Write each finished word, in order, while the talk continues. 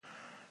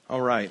All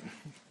right.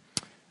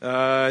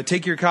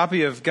 Take your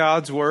copy of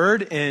God's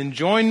Word and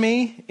join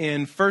me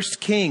in 1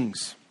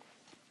 Kings.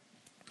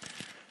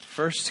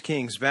 1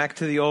 Kings, back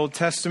to the Old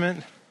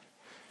Testament.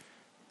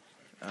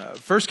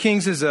 1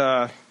 Kings is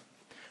a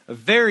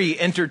very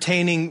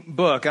entertaining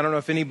book. I don't know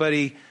if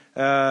anybody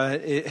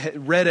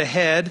read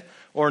ahead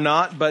or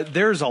not, but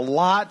there's a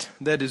lot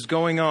that is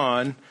going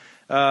on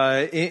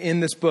in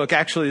this book.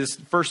 Actually, this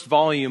first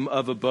volume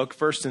of a book,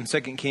 1st and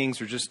 2nd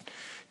Kings, are just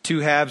two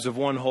halves of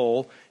one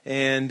whole.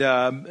 And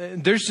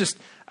there's just,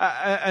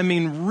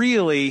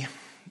 really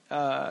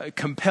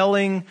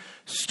compelling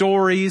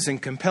stories and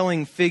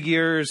compelling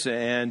figures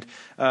and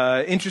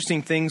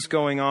interesting things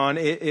going on.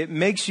 It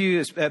makes you,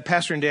 as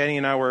Pastor and Danny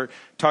and I were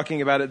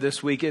talking about it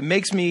this week, it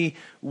makes me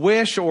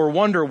wish or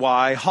wonder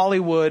why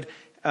Hollywood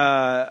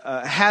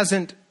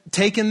hasn't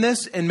taken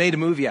this and made a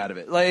movie out of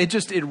it. Like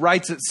it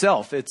writes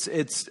itself.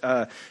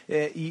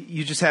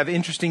 You just have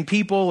interesting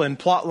people and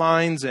plot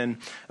lines and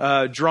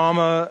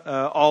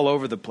drama all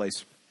over the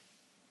place.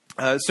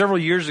 Several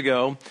years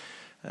ago,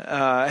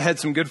 I had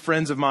some good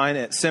friends of mine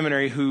at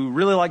seminary who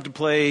really liked to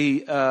play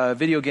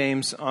video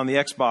games on the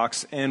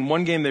Xbox, and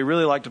one game they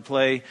really liked to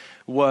play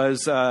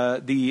was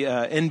the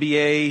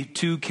NBA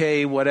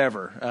 2K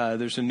whatever.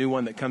 There's a new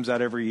one that comes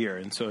out every year,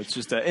 and so it's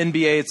just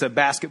NBA. It's a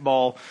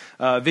basketball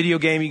video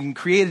game. You can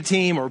create a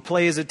team or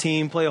play as a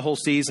team, play a whole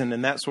season,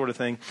 and that sort of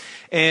thing.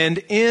 And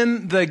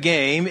in the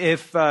game,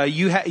 if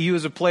you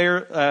as a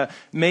player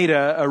made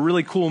a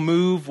really cool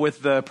move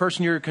with the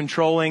person you're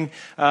controlling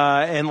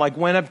and like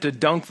went up to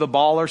dunk the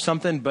ball or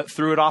something, but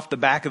threw it off the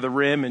back of the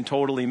rim and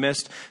totally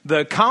missed,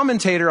 the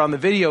commentator on the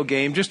video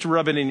game, just to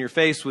rub it in your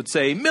face, would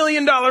say, $1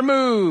 million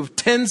move,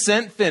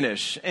 10-cent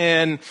finish.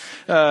 And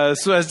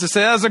so as to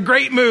say, that was a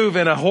great move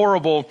and a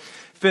horrible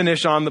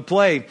finish on the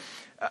play.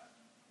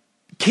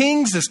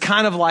 Kings is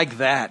kind of like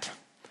that.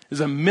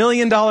 There's $1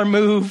 million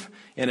move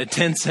and a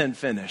 10-cent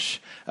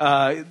finish.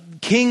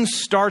 Kings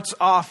starts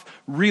off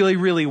really,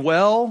 really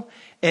well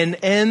and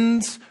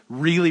ends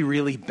really,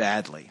 really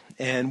badly.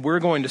 And we're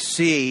going to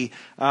see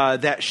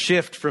that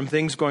shift from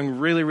things going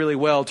really, really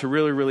well to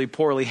really, really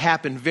poorly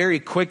happen very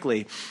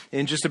quickly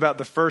in just about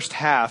the first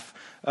half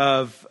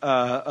of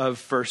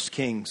 1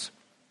 Kings.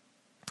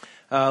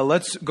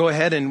 Let's go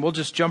ahead and we'll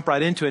just jump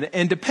right into it.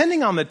 And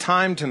depending on the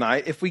time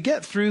tonight, if we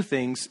get through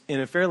things in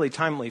a fairly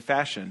timely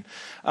fashion,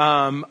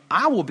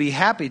 I will be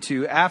happy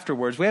to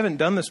afterwards. We haven't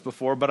done this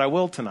before, but I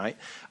will tonight.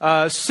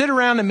 Sit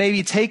around and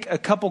maybe take a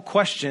couple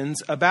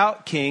questions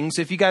about Kings,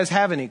 if you guys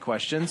have any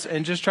questions,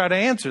 and just try to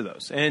answer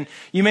those. And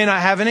you may not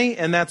have any,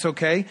 and that's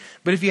okay.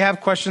 But if you have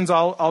questions,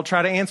 I'll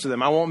try to answer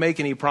them. I won't make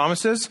any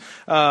promises,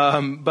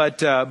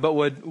 but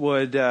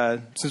would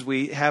since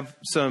we have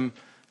some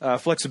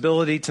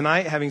flexibility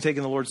tonight, having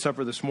taken the Lord's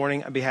Supper this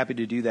morning, I'd be happy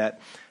to do that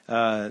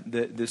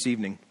this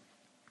evening.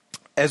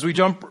 As we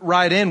jump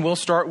right in, we'll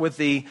start with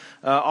the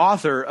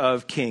author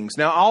of Kings.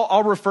 Now,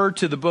 I'll refer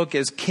to the book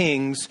as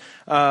Kings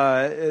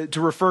to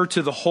refer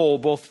to the whole,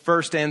 both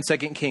 1st and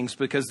 2nd Kings,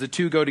 because the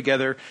two go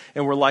together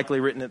and were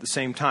likely written at the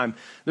same time.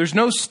 There's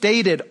no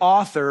stated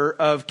author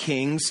of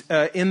Kings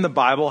in the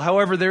Bible.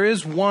 However, there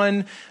is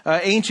one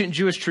ancient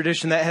Jewish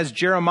tradition that has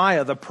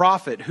Jeremiah, the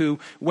prophet, who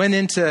went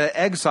into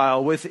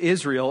exile with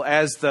Israel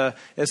as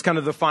kind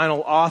of the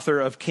final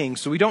author of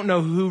Kings. So we don't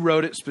know who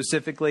wrote it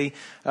specifically.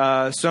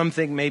 Some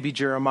think maybe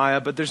Jeremiah,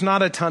 but there's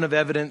not a ton of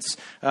evidence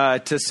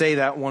to say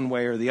that one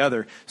way or the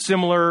other.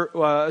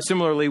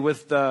 Similarly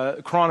with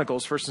the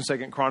Chronicles, 1st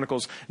and 2nd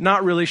Chronicles,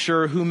 not really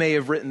sure who may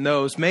have written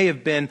those. May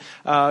have been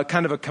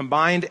kind of a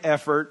combined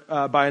effort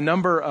by a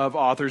number of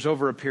authors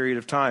over a period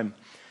of time.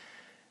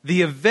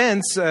 The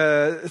events,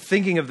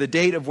 thinking of the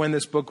date of when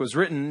this book was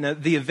written,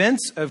 the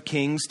events of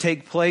Kings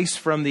take place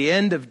from the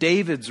end of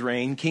David's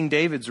reign, King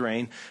David's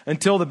reign,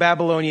 until the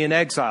Babylonian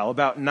exile,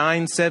 about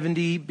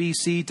 970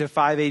 BC to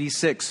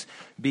 586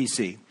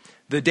 BC.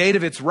 The date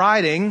of its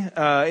writing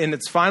in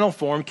its final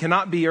form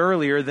cannot be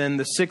earlier than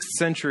the 6th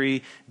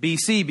century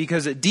BC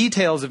because it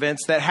details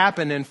events that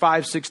happened in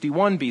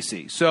 561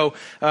 BC. So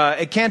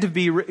it can't have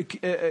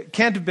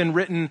been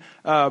written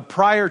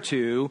prior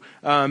to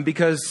can't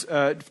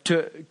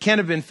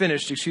have been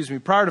finished,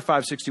 prior to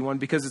 561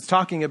 because it's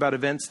talking about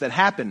events that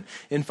happened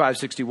in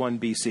 561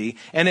 BC,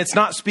 and it's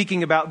not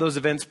speaking about those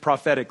events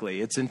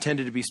prophetically. It's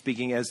intended to be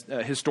speaking as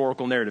a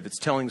historical narrative. It's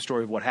telling the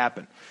story of what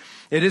happened.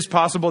 It is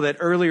possible that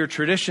earlier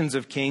traditions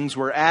of kings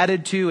were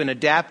added to and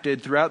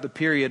adapted throughout the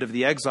period of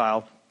the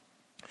exile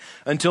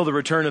until the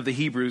return of the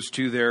Hebrews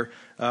to their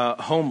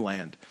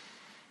homeland.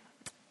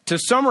 To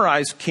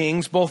summarize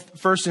Kings,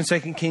 both 1st and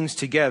 2nd Kings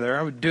together,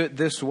 I would do it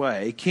this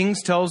way.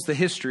 Kings tells the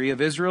history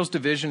of Israel's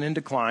division and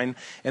decline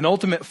and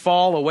ultimate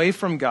fall away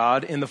from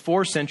God in the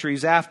 4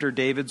 centuries after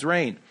David's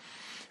reign.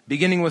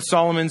 Beginning with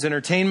Solomon's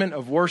entertainment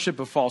of worship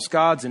of false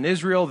gods in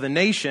Israel, the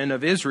nation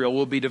of Israel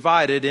will be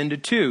divided into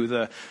two,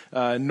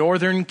 the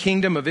northern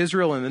kingdom of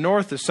Israel in the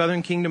north, the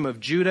southern kingdom of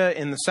Judah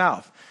in the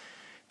south.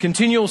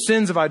 Continual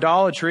sins of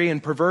idolatry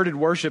and perverted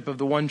worship of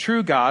the one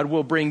true God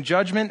will bring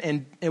judgment,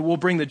 and it will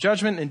bring the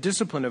judgment and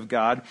discipline of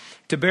God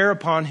to bear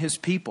upon his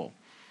people.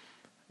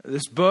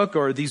 this book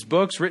or these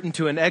books written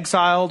to an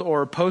exiled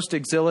or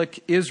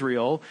post-exilic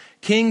Israel,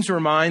 Kings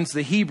reminds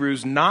the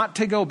Hebrews not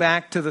to go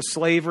back to the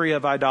slavery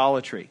of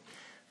idolatry,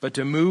 but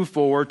to move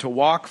forward, to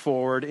walk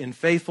forward in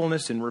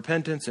faithfulness, in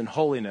repentance, and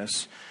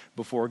holiness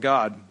before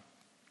God.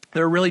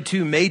 There are really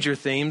two major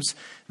themes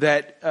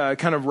that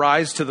kind of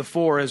rise to the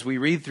fore as we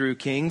read through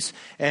Kings,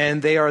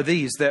 and they are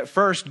these: that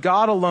first,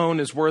 God alone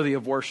is worthy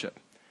of worship.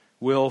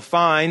 We'll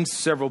find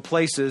several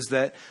places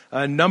that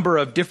a number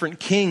of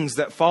different kings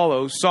that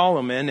follow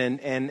Solomon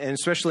and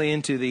especially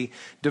into the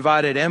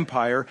divided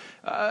empire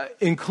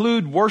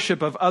include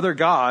worship of other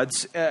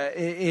gods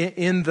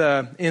in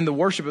the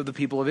worship of the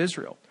people of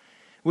Israel.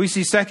 We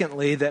see,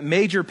 secondly, that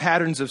major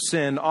patterns of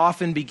sin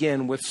often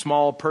begin with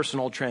small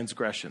personal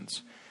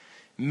transgressions.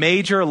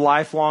 Major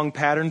lifelong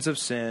patterns of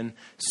sin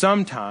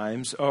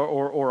sometimes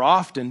or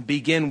often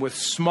begin with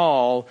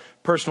small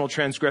personal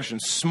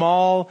transgressions,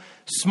 small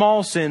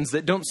sins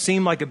that don't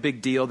seem like a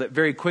big deal, that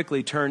very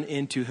quickly turn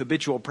into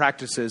habitual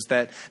practices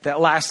that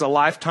last a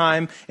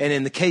lifetime, and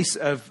in the case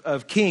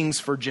of kings,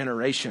 for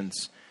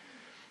generations.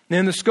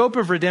 In the scope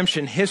of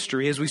redemption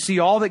history, as we see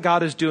all that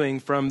God is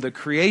doing from the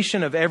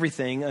creation of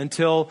everything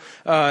until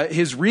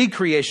his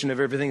recreation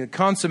of everything, the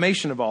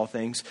consummation of all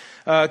things,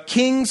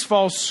 Kings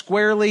fall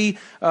squarely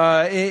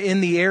in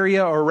the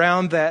area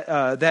around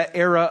that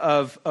era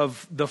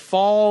of the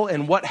fall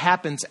and what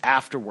happens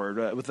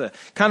afterward, with a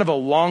kind of a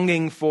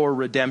longing for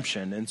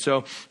redemption. And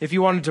so, if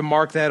you wanted to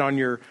mark that on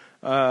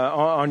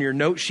your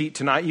note sheet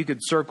tonight, you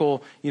could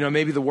circle,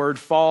 maybe the word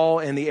fall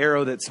and the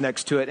arrow that's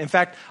next to it. In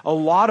fact, a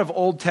lot of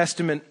Old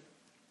Testament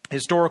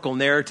historical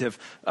narrative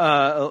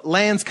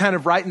lands kind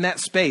of right in that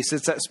space.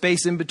 It's that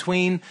space in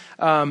between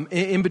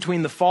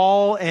the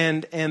fall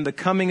and the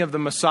coming of the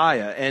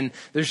Messiah. And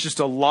there's just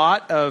a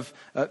lot of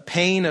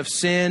pain of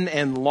sin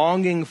and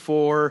longing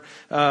for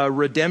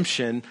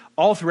redemption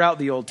all throughout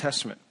the Old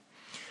Testament.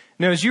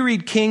 Now, as you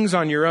read Kings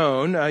on your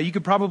own, you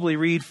could probably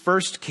read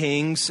 1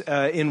 Kings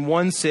in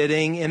one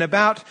sitting in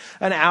about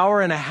an hour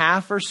and a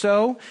half or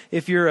so,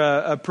 if you're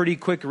a pretty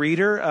quick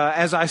reader.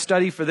 As I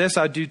study for this,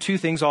 I do two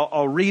things.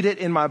 I'll read it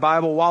in my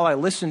Bible while I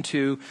listen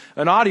to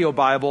an audio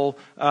Bible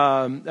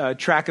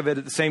track of it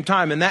at the same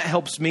time. And that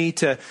helps me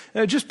to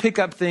just pick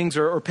up things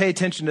or pay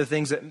attention to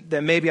things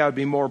that maybe I would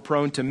be more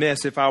prone to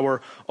miss if I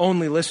were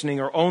only listening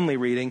or only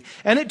reading.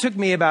 And it took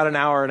me about an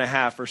hour and a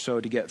half or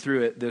so to get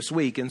through it this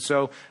week. And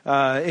so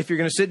if you're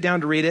going to sit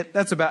down to read it,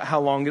 that's about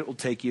how long it will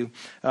take you.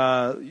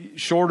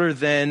 Shorter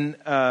than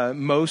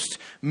most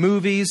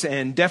movies,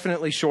 and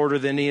definitely shorter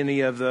than any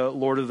of the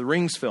Lord of the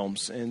Rings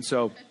films. And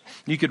so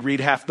you could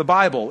read half the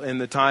Bible in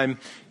the time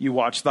you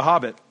watch The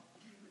Hobbit.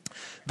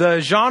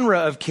 The genre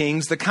of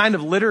Kings, the kind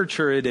of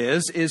literature it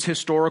is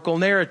historical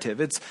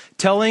narrative. It's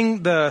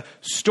telling the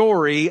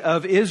story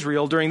of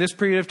Israel during this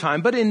period of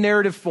time, but in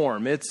narrative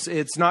form.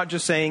 It's not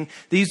just saying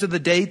these are the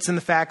dates and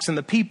the facts and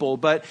the people,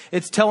 but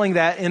it's telling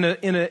that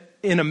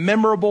in a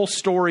memorable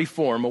story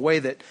form, a way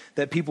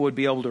that people would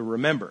be able to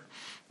remember.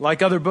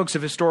 Like other books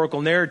of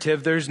historical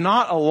narrative, there's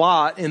not a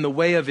lot in the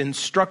way of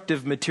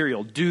instructive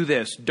material. Do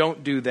this,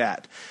 don't do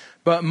that.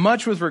 But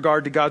much with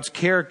regard to God's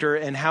character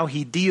and how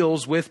he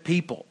deals with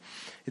people.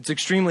 It's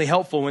extremely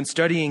helpful when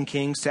studying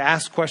Kings to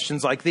ask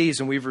questions like these,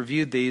 and we've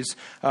reviewed these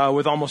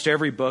with almost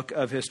every book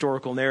of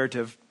historical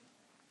narrative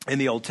in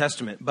the Old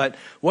Testament. But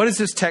what is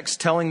this text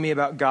telling me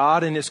about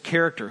God and his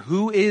character?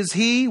 Who is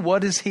he?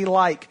 What is he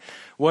like?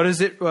 What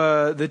is it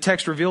the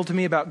text revealed to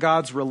me about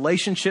God's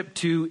relationship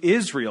to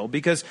Israel?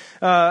 Because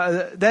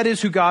that is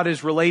who God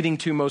is relating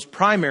to most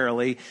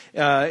primarily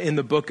in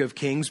the book of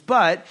Kings.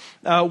 But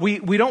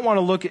we don't want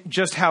to look at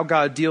just how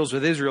God deals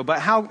with Israel, but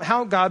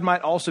how God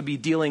might also be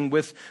dealing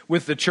with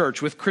the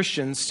church, with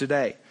Christians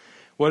today.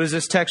 What does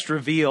this text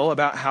reveal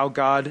about how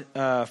God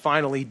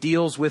finally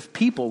deals with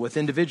people, with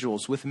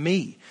individuals, with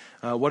me?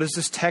 What does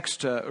this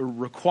text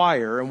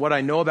require? And what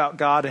I know about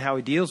God and how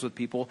he deals with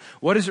people,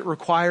 what does it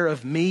require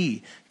of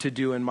me to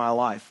do in my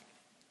life?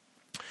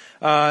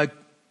 1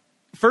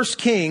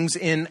 Kings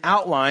in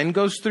outline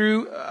goes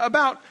through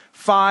about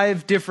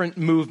 5 different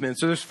movements.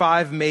 So there's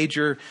 5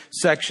 major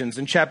sections.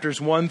 In chapters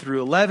 1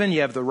 through 11,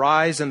 you have the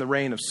rise and the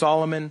reign of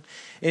Solomon.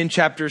 In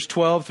chapters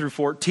 12 through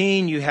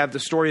 14, you have the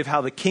story of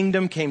how the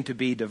kingdom came to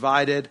be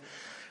divided.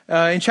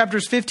 In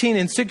chapters 15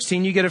 and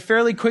 16, you get a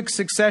fairly quick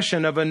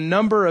succession of a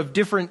number of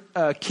different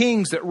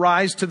kings that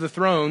rise to the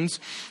thrones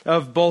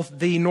of both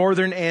the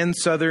northern and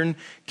southern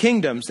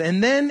kingdoms.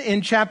 And then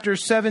in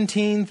chapters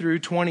 17 through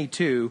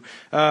 22,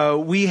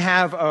 we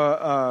have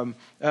the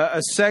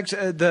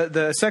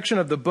section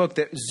of the book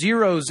that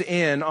zeroes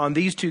in on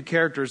these two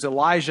characters,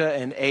 Elijah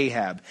and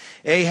Ahab.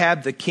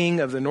 Ahab, the king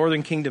of the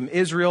northern kingdom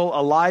Israel.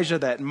 Elijah,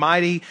 that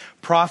mighty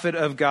prophet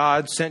of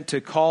God sent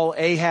to call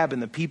Ahab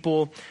and the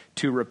people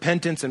to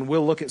repentance, and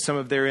we'll look at some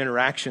of their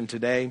interaction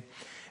today.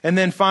 And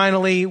then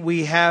finally,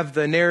 we have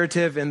the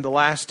narrative in the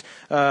last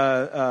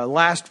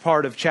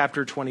part of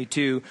chapter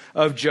 22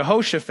 of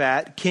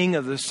Jehoshaphat, king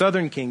of the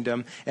southern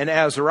kingdom, and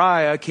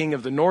Azariah, king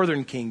of the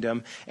northern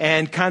kingdom,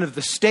 and kind of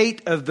the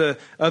state of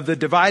the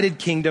divided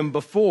kingdom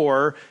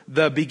before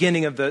the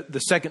beginning of the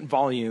second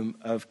volume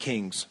of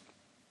Kings.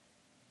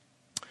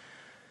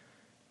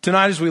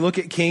 Tonight, as we look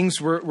at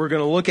Kings, we're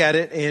going to look at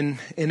it in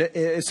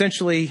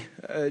essentially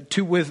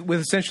with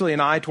essentially an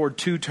eye toward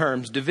two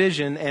terms: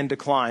 division and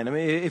decline. I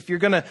mean, if you're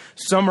going to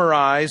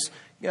summarize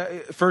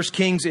 1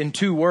 Kings in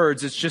two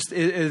words, it's just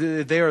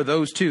they are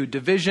those two: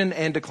 division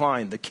and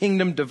decline. The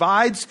kingdom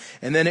divides,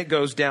 and then it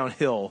goes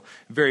downhill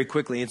very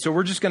quickly. And so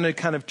we're just going to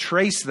kind of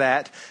trace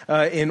that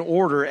in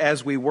order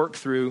as we work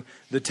through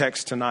the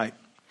text tonight.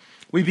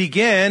 We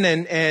begin,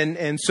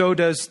 and so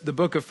does the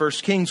book of 1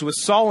 Kings, with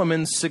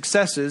Solomon's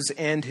successes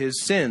and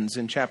his sins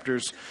in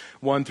chapters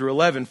 1 through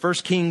 11. 1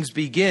 Kings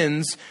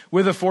begins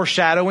with a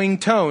foreshadowing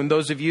tone.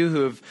 Those of you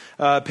who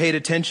have paid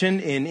attention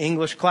in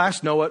English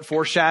class know what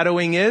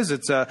foreshadowing is.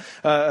 It's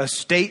a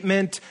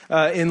statement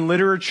in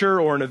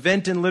literature or an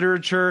event in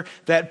literature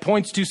that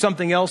points to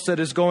something else that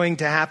is going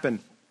to happen.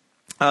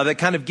 That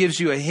kind of gives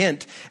you a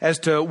hint as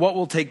to what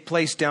will take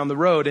place down the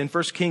road. And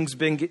 1 Kings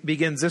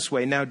begins this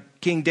way. Now,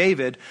 King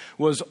David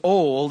was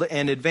old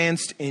and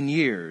advanced in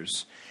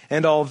years,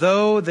 and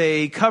although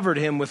they covered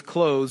him with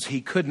clothes,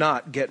 he could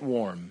not get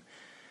warm.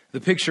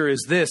 The picture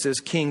is this, as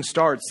King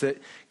starts,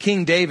 that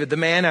King David, the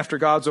man after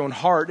God's own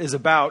heart, is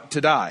about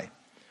to die.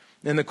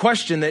 And the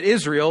question that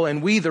Israel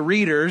and we, the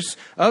readers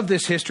of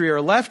this history,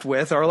 are left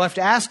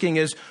asking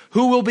is,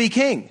 who will be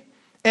king?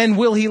 And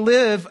will he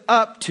live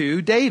up to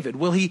David?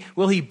 Will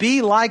he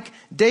be like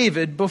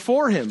David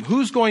before him?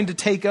 Who's going to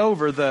take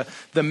over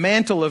the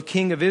mantle of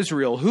king of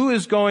Israel? Who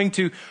is going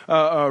to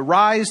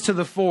rise to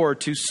the fore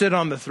to sit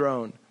on the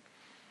throne?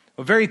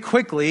 Well, very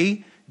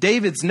quickly,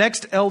 David's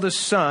next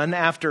eldest son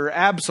after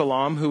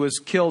Absalom, who was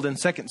killed in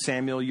 2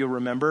 Samuel, you'll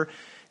remember,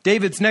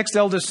 David's next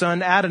eldest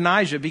son,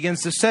 Adonijah,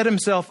 begins to set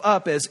himself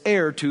up as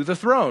heir to the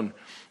throne.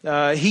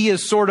 He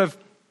is sort of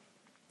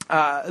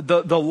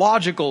the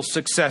logical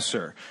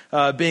successor,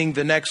 being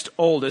the next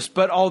oldest,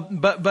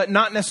 but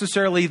not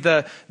necessarily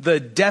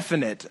the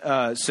definite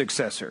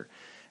successor.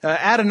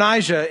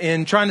 Adonijah,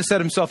 in trying to set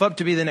himself up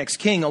to be the next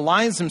king,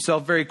 aligns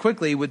himself very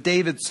quickly with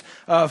David's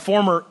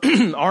former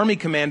army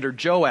commander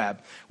Joab,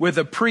 with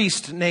a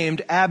priest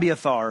named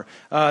Abiathar,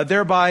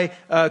 thereby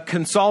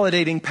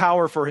consolidating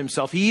power for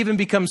himself. He even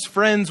becomes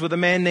friends with a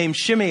man named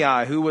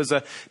Shimei, who was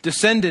a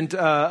descendant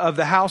of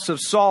the house of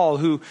Saul,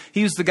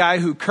 he was the guy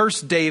who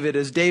cursed David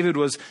as David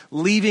was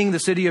leaving the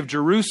city of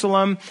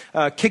Jerusalem,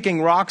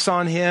 kicking rocks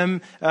on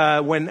him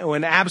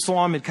when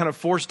Absalom had kind of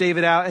forced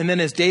David out. And then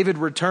as David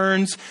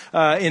returns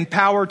in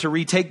power to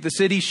retake the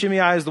city,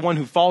 Shimei is the one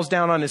who falls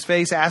down on his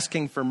face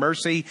asking for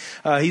mercy.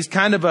 He's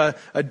kind of a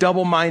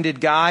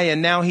double-minded guy,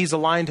 and now he's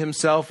aligned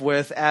himself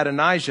with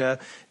Adonijah,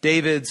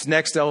 David's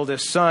next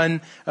eldest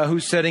son,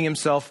 who's setting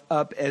himself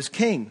up as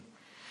king.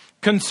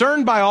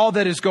 Concerned by all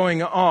that is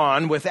going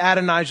on with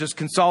Adonijah's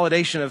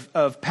consolidation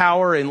of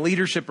power and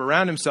leadership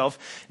around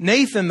himself,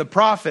 Nathan the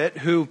prophet,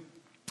 who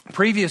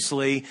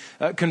previously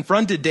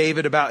confronted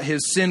David about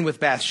his sin with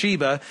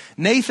Bathsheba,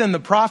 Nathan the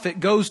prophet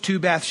goes to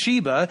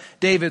Bathsheba,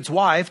 David's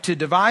wife, to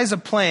devise a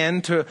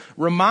plan to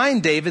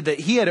remind David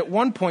that he had at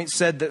one point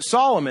said that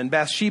Solomon,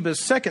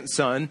 Bathsheba's second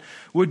son,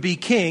 would be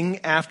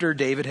king after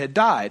David had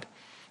died.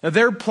 Now,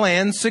 their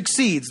plan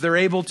succeeds. They're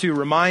able to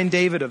remind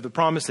David of the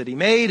promise that he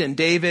made, and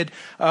David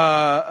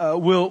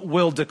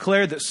will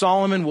declare that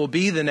Solomon will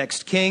be the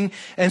next king.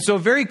 And so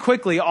very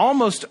quickly,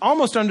 almost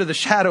under the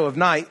shadow of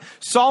night,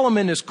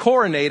 Solomon is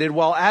coronated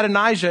while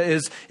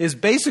Adonijah is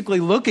basically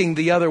looking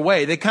the other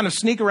way. They kind of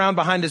sneak around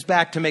behind his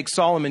back to make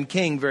Solomon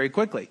king very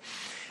quickly.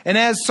 And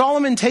as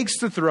Solomon takes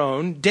the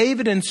throne,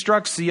 David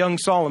instructs the young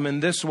Solomon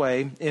this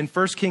way in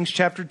 1 Kings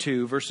chapter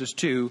 2, verses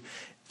 2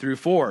 through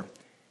 4.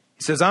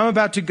 He says, I'm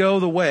about to go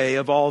the way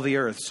of all the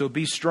earth, so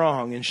be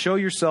strong and show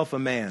yourself a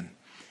man,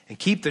 and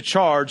keep the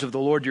charge of the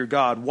Lord your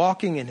God,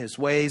 walking in his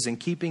ways and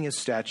keeping his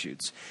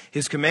statutes,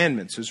 his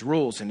commandments, his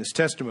rules, and his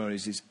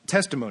testimonies,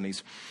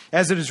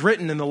 as it is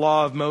written in the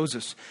law of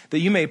Moses, that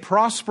you may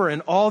prosper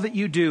in all that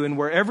you do and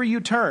wherever you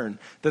turn,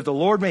 that the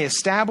Lord may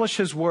establish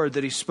his word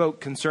that he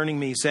spoke concerning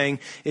me, saying,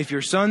 if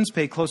your sons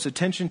pay close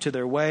attention to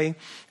their way,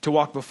 to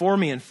walk before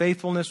me in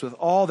faithfulness with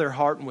all their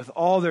heart and with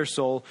all their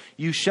soul,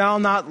 you shall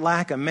not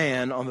lack a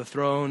man on the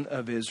throne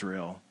of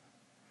Israel.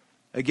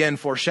 Again,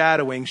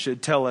 foreshadowing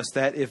should tell us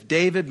that if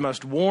David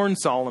must warn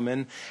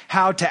Solomon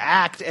how to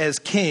act as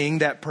king,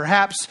 that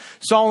perhaps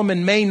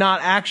Solomon may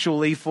not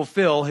actually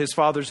fulfill his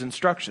father's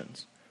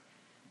instructions.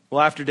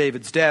 Well, after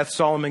David's death,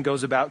 Solomon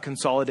goes about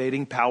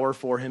consolidating power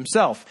for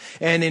himself.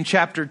 And in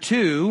chapter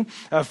 2,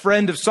 a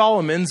friend of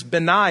Solomon's,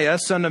 Benaiah,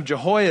 son of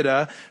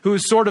Jehoiada, who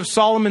is sort of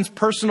Solomon's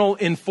personal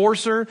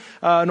enforcer,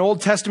 an Old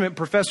Testament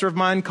professor of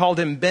mine called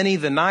him Benny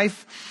the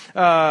Knife.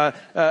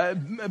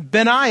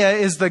 Benaiah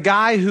is the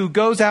guy who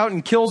goes out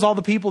and kills all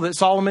the people that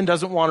Solomon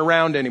doesn't want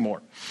around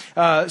anymore.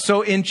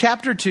 So in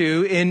chapter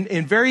 2,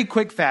 in very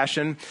quick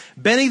fashion,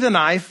 Benny the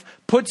Knife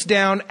puts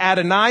down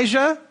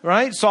Adonijah,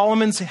 right?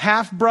 Solomon's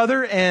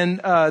half-brother and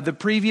the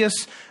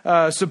previous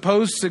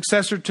supposed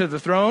successor to the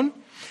throne.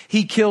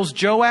 He kills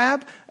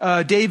Joab,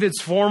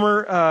 David's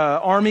former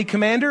army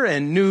commander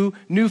and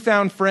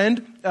newfound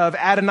friend of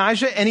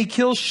Adonijah, and he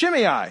kills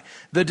Shimei,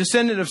 the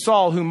descendant of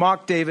Saul who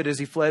mocked David as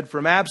he fled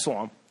from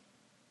Absalom.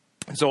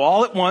 And so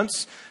all at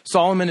once,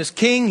 Solomon is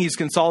king. He's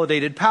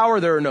consolidated power.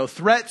 There are no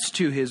threats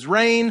to his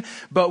reign.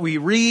 But we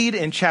read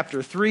in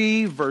chapter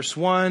 3, verse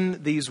 1,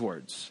 these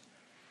words.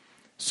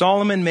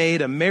 Solomon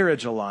made a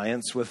marriage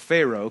alliance with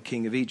Pharaoh,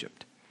 king of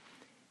Egypt.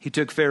 He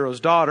took Pharaoh's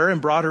daughter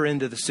and brought her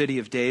into the city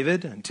of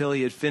David until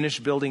he had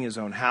finished building his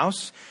own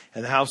house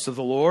and the house of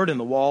the Lord and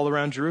the wall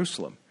around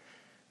Jerusalem.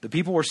 The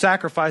people were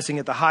sacrificing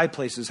at the high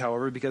places,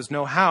 however, because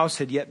no house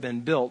had yet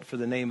been built for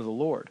the name of the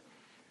Lord.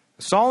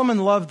 Solomon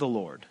loved the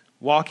Lord,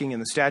 walking in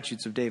the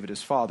statutes of David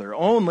his father.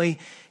 Only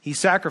he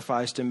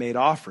sacrificed and made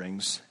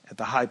offerings at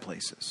the high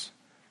places.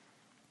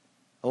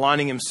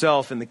 Aligning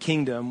himself in the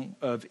kingdom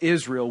of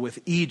Israel with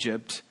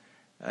Egypt,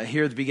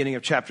 here at the beginning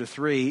of chapter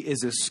 3,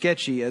 is as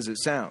sketchy as it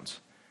sounds.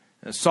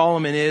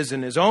 Solomon is,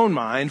 in his own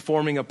mind,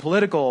 forming a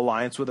political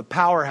alliance with a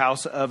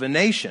powerhouse of a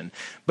nation.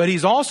 But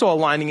he's also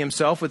aligning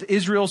himself with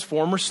Israel's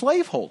former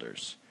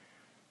slaveholders.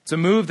 It's a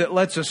move that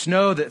lets us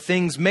know that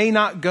things may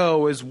not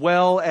go as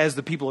well as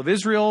the people of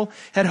Israel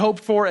had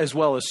hoped for, as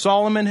well as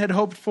Solomon had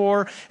hoped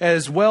for,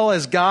 as well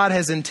as God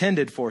has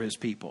intended for his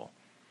people.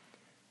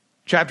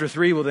 Chapter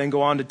 3 will then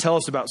go on to tell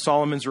us about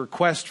Solomon's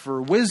request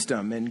for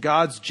wisdom and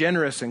God's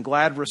generous and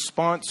glad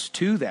response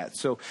to that.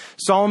 So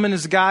Solomon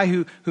is a guy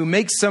who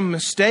makes some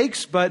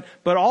mistakes, but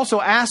also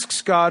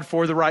asks God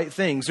for the right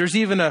things. There's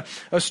even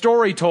a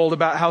story told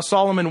about how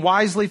Solomon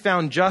wisely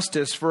found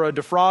justice for a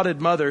defrauded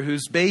mother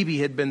whose baby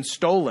had been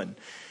stolen.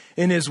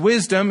 In his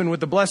wisdom and with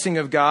the blessing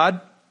of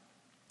God,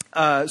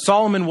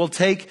 Solomon will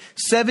take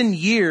 7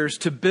 years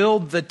to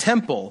build the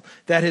temple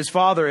that his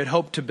father had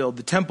hoped to build,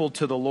 the temple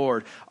to the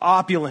Lord,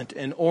 opulent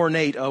and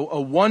ornate, a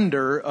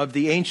wonder of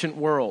the ancient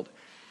world.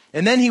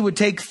 And then he would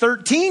take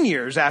 13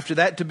 years after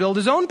that to build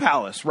his own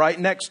palace right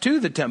next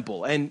to the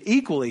temple and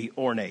equally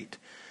ornate.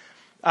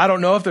 I don't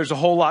know if there's a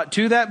whole lot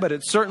to that, but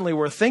it's certainly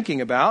worth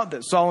thinking about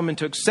that Solomon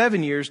took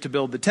 7 years to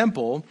build the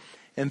temple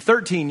and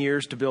 13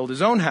 years to build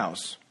his own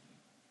house.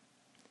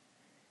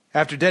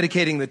 After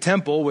dedicating the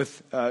temple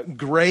with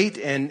great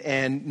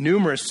and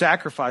numerous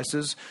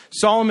sacrifices,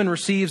 Solomon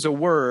receives a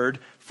word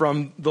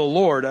from the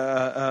Lord,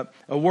 a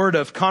word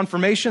of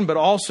confirmation, but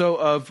also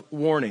of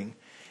warning.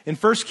 In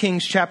 1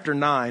 Kings chapter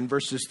 9,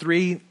 verses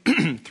 3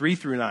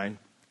 through 9,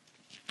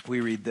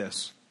 we read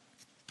this.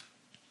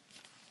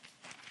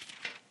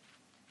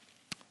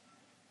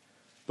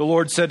 The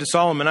Lord said to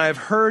Solomon, I have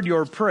heard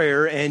your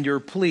prayer and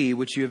your plea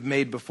which you have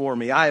made before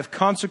me. I have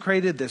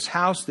consecrated this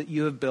house that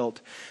you have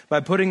built by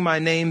putting my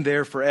name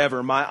there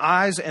forever. My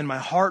eyes and my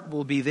heart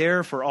will be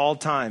there for all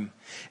time.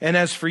 And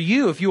as for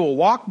you, if you will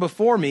walk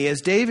before me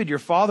as David your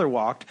father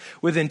walked,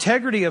 with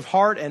integrity of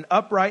heart and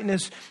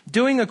uprightness,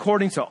 doing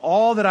according to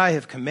all that I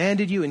have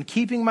commanded you and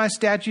keeping my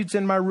statutes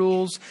and my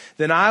rules,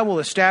 then I will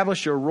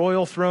establish your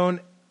royal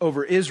throne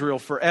over Israel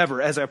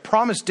forever, as I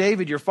promised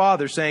David your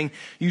father, saying,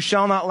 you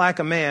shall not lack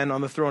a man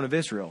on the throne of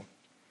Israel.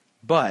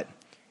 But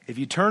if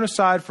you turn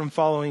aside from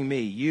following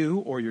me, you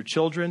or your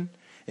children,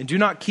 and do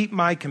not keep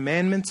my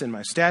commandments and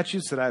my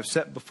statutes that I have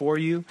set before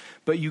you,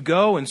 but you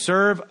go and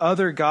serve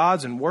other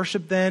gods and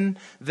worship them,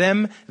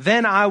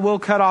 then I will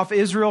cut off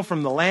Israel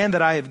from the land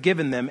that I have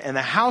given them, and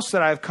the house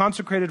that I have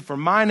consecrated for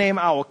my name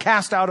I will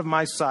cast out of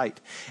my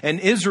sight. And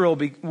Israel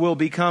will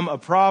become a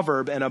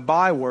proverb and a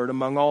byword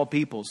among all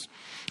peoples.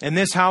 And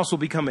this house will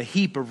become a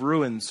heap of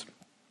ruins.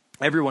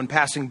 Everyone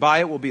passing by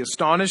it will be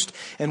astonished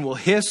and will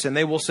hiss, and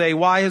they will say,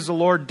 why has the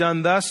Lord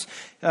done thus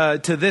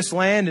to this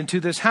land and to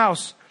this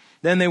house?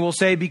 Then they will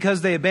say,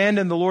 because they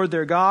abandoned the Lord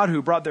their God,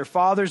 who brought their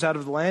fathers out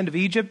of the land of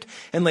Egypt,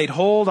 and laid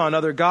hold on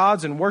other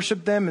gods and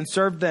worshipped them and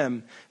served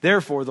them.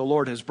 Therefore the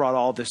Lord has brought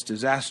all this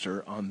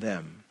disaster on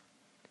them.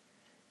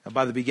 Now,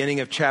 by the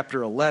beginning of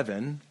chapter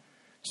 11,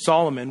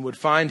 Solomon would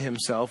find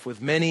himself with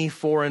many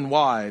foreign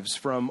wives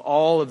from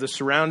all of the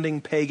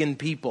surrounding pagan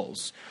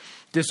peoples,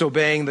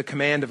 disobeying the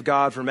command of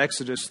God from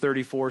Exodus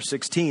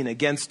 34:16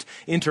 against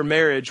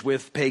intermarriage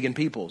with pagan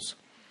peoples.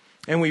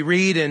 And we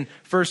read in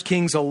 1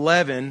 Kings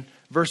 11,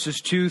 verses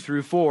 2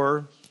 through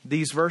 4,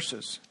 these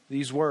words.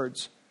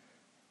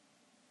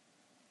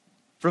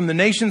 From the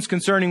nations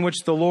concerning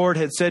which the Lord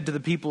had said to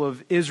the people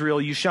of Israel,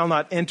 you shall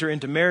not enter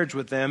into marriage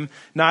with them,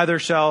 neither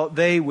shall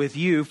they with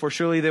you, for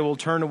surely they will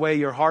turn away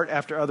your heart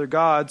after other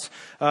gods.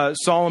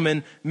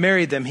 Solomon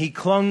married them. He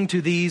clung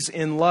to these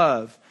in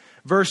love.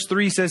 Verse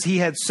 3 says he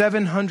had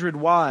 700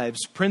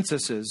 wives,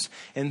 princesses,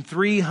 and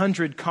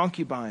 300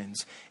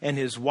 concubines, and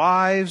his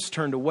wives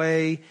turned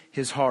away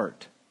his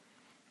heart.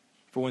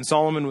 For when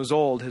Solomon was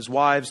old, his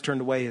wives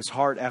turned away his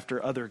heart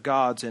after other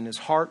gods, and his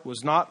heart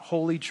was not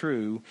wholly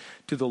true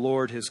to the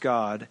Lord his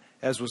God,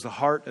 as was the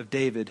heart of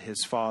David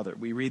his father.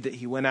 We read that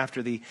he went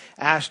after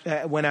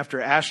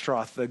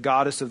Ashtaroth, the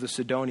goddess of the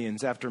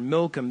Sidonians, after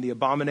Milcom, the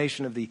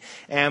abomination of the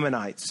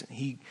Ammonites.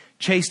 He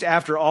chased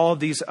after all of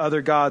these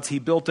other gods. He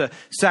built a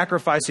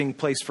sacrificing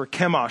place for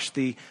Chemosh,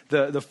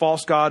 the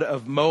false god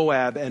of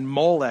Moab, and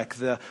Molech,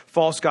 the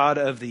false god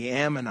of the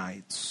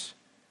Ammonites.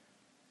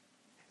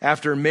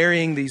 After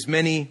marrying these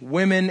many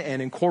women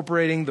and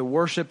incorporating the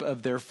worship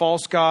of their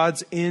false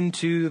gods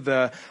into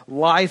the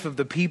life of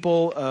the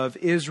people of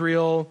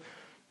Israel,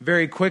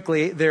 very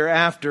quickly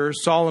thereafter,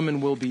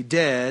 Solomon will be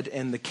dead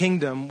and the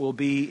kingdom will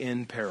be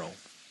in peril.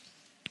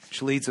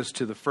 Which leads us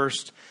to the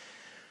first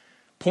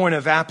point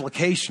of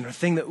application, or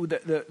thing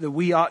that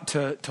we ought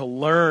to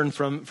learn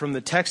from the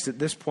text at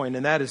this point,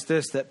 and that is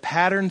this, that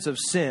patterns of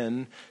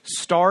sin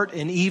start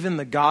in even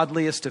the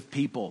godliest of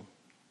people.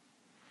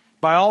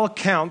 By all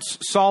accounts,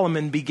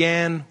 Solomon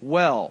began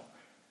well.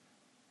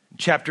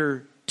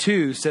 Chapter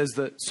 2 says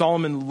that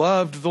Solomon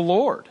loved the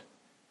Lord.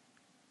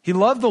 He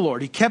loved the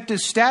Lord. He kept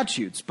his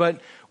statutes. But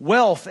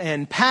wealth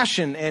and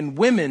passion and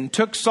women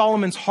took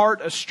Solomon's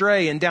heart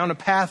astray and down a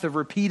path of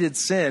repeated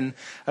sin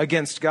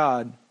against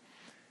God.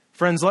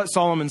 Friends, let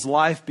Solomon's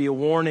life be a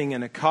warning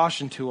and a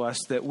caution to us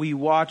that we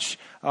watch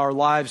our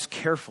lives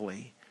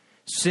carefully.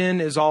 Sin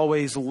is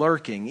always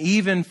lurking,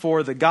 even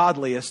for the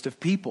godliest of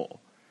people.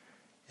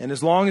 And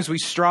as long as we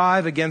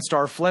strive against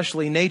our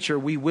fleshly nature,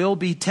 we will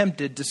be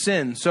tempted to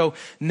sin. So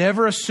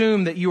never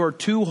assume that you are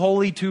too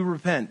holy to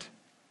repent.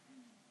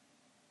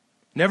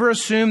 Never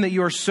assume that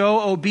you are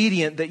so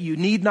obedient that you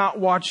need not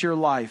watch your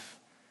life.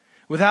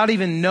 Without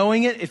even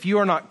knowing it, if you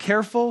are not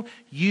careful,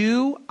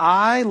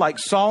 I, like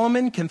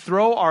Solomon, can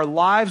throw our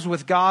lives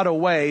with God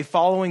away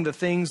following the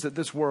things that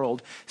this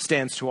world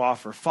stands to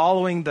offer,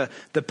 following the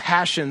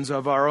passions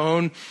of our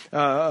own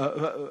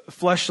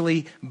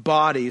fleshly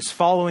bodies,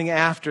 following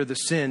after the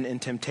sin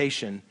and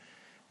temptation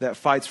that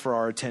fights for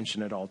our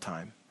attention at all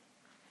time.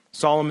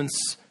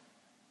 Solomon's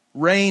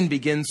reign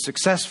begins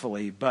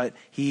successfully, but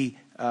he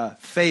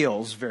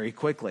fails very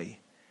quickly.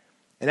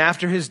 And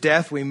after his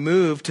death, we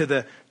move to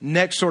the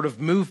next sort of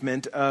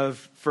movement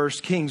of 1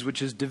 Kings,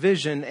 which is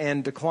division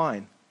and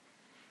decline.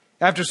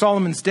 After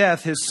Solomon's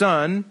death, his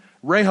son,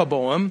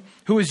 Rehoboam,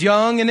 who is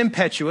young and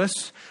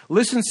impetuous,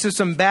 listens to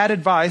some bad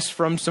advice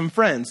from some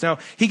friends. Now,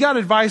 he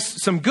got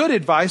some good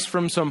advice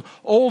from some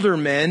older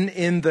men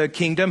in the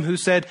kingdom who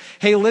said,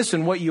 hey,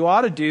 listen, what you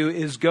ought to do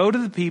is go to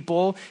the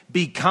people,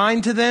 be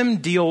kind to them,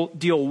 deal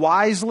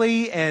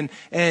wisely and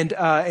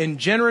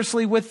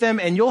generously with them,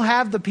 and you'll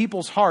have the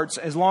people's hearts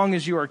as long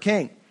as you are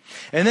king.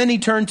 And then he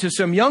turned to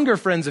some younger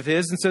friends of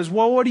his and says,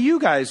 well, what do you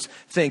guys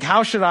think?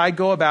 How should I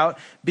go about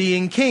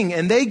being king?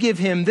 And they give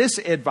him this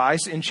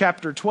advice in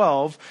chapter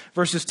 12,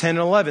 verses 10 and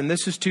 11.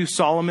 This is to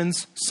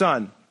Solomon's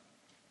son.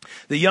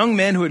 The young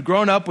men who had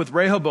grown up with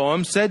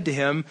Rehoboam said to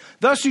him,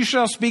 thus you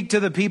shall speak to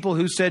the people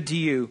who said to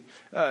you,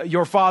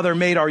 your father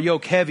made our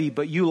yoke heavy,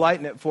 but you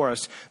lighten it for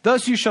us.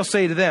 Thus you shall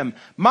say to them,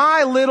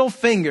 my little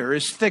finger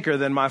is thicker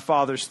than my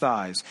father's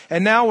thighs.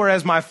 And now,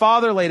 whereas my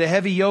father laid a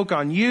heavy yoke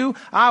on you,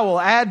 I will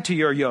add to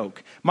your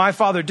yoke. My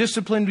father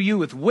disciplined you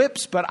with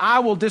whips, but I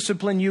will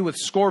discipline you with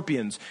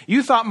scorpions.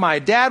 You thought my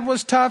dad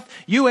was tough?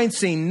 You ain't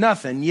seen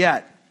nothing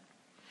yet.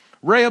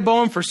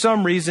 Rehoboam, for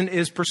some reason,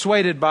 is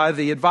persuaded by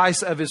the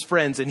advice of his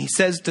friends, and he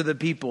says to the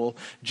people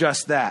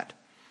just that.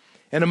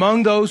 And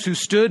among those who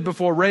stood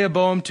before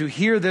Rehoboam to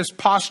hear this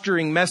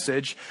posturing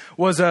message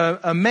was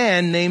a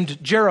man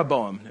named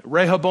Jeroboam.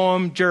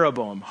 Rehoboam,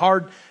 Jeroboam.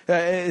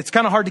 It's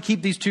kind of hard to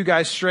keep these two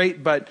guys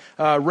straight, but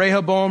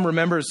Rehoboam,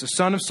 remember, is the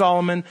son of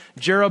Solomon.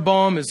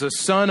 Jeroboam is the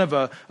son of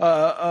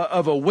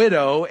a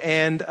widow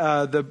and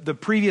the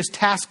previous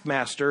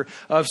taskmaster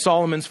of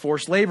Solomon's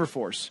forced labor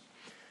force.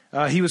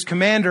 He was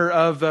commander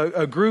of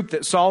a group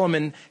that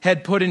Solomon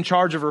had put in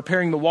charge of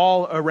repairing the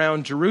wall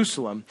around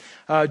Jerusalem.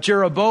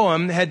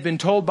 Jeroboam had been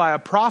told by a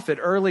prophet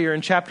earlier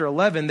in chapter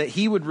 11 that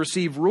he would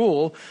receive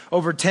rule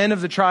over 10 of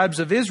the tribes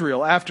of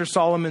Israel after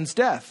Solomon's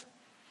death.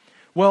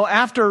 Well,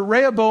 after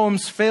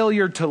Rehoboam's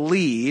failure to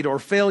lead, or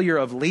failure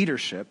of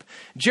leadership,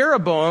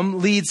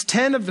 Jeroboam leads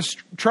 10 of the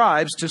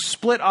tribes to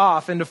split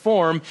off and to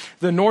form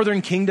the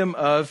northern kingdom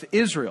of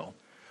Israel.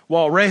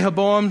 While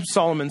Rehoboam,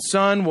 Solomon's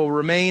son, will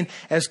remain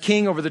as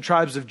king over the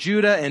tribes of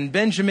Judah and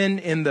Benjamin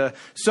in the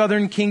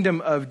southern kingdom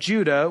of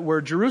Judah,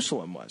 where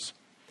Jerusalem was.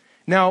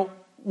 Now,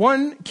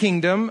 what was one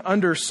kingdom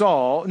under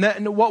Saul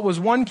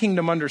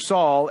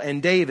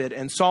and David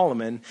and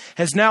Solomon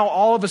has now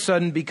all of a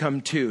sudden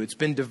become two. It's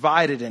been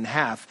divided in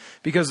half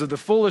because of the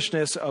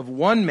foolishness of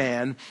one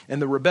man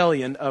and the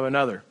rebellion of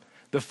another.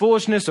 The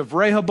foolishness of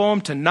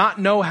Rehoboam to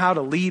not know how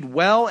to lead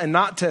well and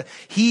not to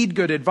heed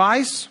good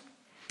advice,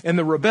 and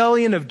the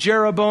rebellion of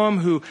Jeroboam,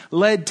 who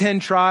led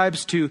 10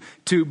 tribes to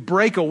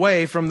break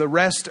away from the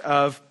rest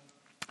of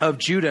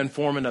Judah and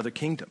form another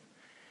kingdom.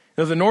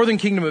 Now, the northern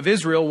kingdom of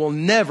Israel will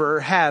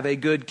never have a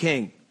good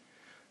king.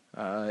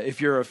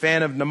 If you're a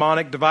fan of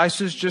mnemonic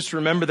devices, just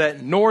remember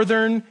that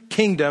northern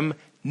kingdom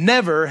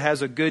never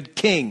has a good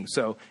king.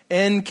 So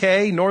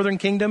NK, northern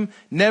kingdom,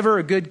 never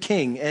a good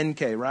king.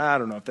 NK, right? I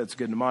don't know if that's a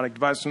good mnemonic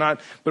device or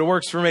not, but it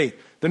works for me.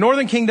 The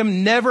northern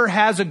kingdom never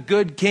has a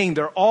good king.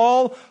 They're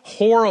all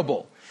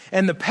horrible.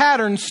 And the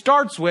pattern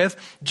starts with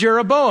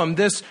Jeroboam,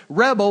 this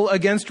rebel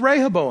against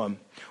Rehoboam.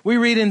 We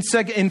read in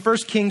 1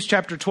 Kings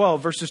chapter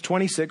 12, verses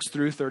 26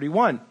 through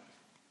 31.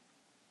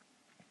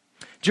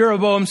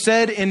 Jeroboam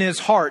said in his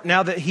heart,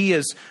 now that he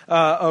is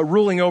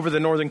ruling over the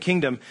northern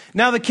kingdom,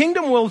 now the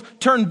kingdom will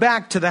turn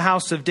back to the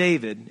house of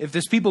David if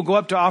this people go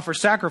up to offer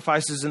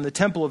sacrifices in the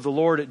temple of the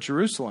Lord at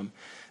Jerusalem.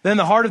 Then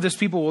the heart of this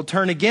people will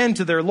turn again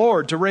to their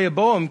Lord, to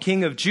Rehoboam,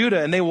 king of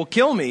Judah, and they will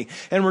kill me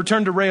and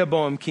return to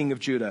Rehoboam, king of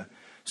Judah.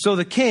 So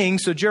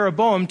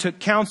Jeroboam took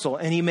counsel,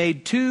 and he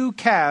made 2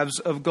 calves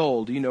of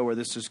gold. You know where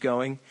this is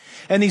going.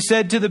 And he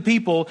said to the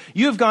people,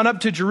 you have gone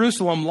up to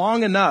Jerusalem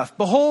long enough.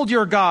 Behold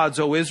your gods,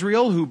 O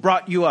Israel, who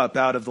brought you up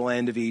out of the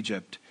land of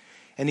Egypt.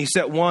 And he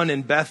set one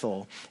in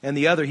Bethel, and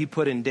the other he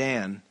put in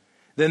Dan.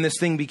 Then this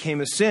thing became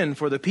a sin,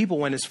 for the people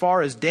went as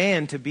far as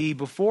Dan to be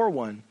before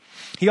one.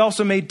 He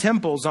also made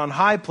temples on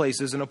high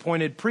places and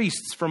appointed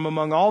priests from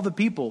among all the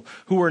people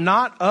who were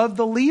not of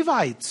the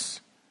Levites.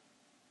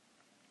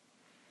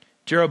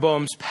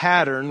 Jeroboam's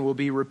pattern will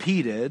be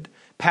repeated.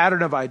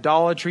 Pattern of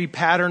idolatry,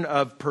 pattern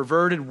of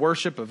perverted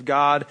worship of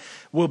God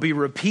will be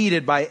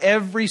repeated by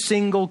every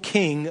single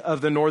king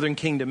of the northern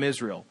kingdom,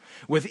 Israel,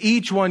 with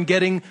each one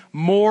getting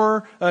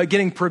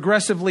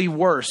progressively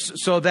worse,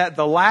 so that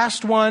the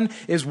last one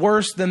is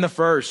worse than the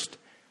first.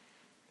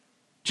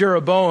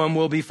 Jeroboam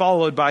will be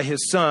followed by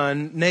his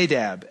son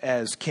Nadab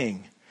as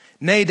king.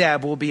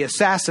 Nadab will be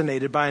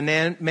assassinated by a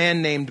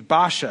man named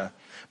Baasha.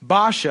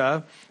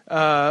 Baasha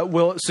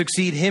will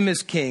succeed him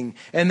as king.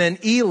 And then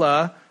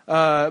Elah,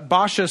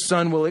 Baasha's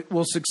son,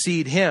 will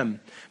succeed him.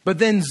 But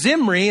then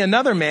Zimri,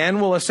 another man,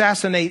 will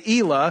assassinate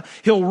Elah.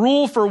 He'll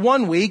rule for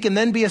 1 week and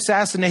then be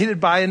assassinated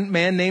by a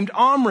man named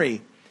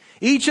Omri.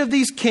 Each of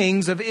these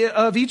kings of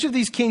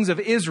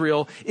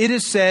Israel, it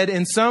is said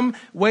in some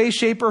way,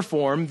 shape, or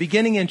form,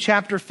 beginning in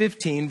chapter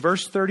 15,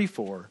 verse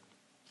 34.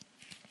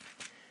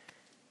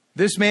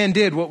 This man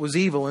did what was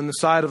evil in the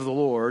sight of the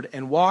Lord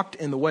and walked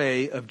in the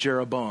way of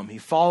Jeroboam. He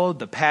followed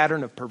the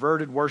pattern of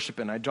perverted worship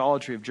and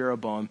idolatry of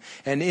Jeroboam,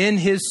 and in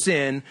his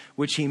sin,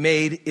 which he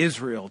made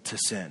Israel to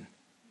sin.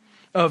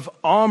 Of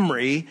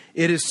Omri,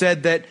 it is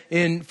said that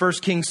in 1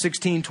 Kings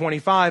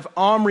 16:25,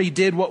 Omri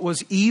did what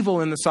was evil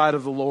in the sight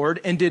of the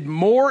Lord and did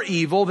more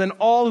evil than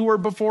all who were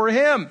before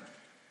him.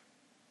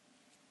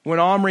 When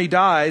Omri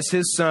dies,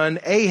 his son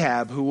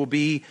Ahab, who will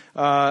be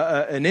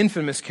an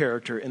infamous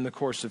character in the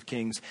course of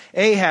Kings,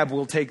 Ahab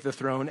will take the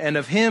throne. And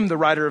of him, the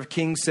writer of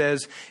Kings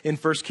says in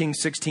 1 Kings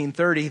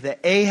 16:30, that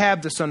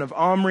Ahab, the son of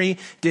Omri,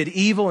 did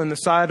evil in the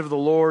sight of the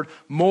Lord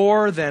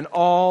more than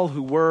all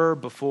who were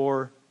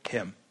before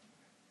him.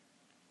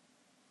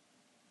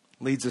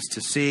 Leads us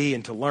to see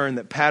and to learn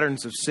that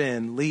patterns of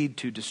sin lead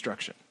to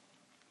destruction.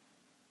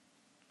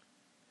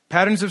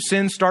 Patterns of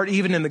sin start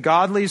even in the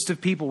godliest of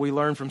people, we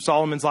learn from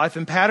Solomon's life,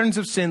 and patterns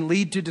of sin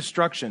lead to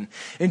destruction.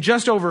 In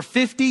just over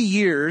 50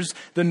 years,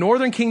 the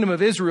northern kingdom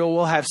of Israel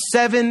will have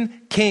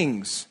 7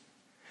 kings,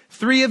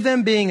 3 of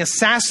them being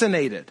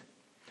assassinated,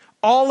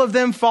 all of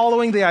them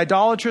following the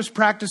idolatrous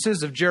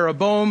practices of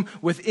Jeroboam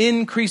with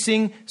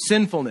increasing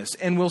sinfulness.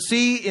 And we'll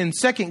see in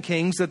 2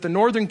 Kings that the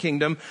northern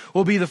kingdom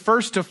will be the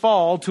first to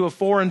fall to a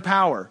foreign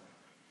power.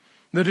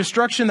 The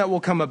destruction that will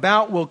come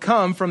about will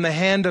come from the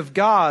hand of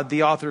God,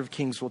 the author of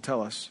Kings will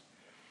tell us.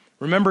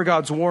 Remember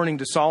God's warning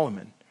to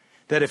Solomon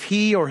that if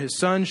he or his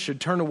sons should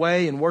turn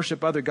away and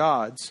worship other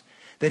gods,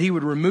 that he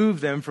would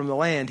remove them from the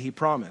land he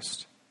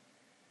promised.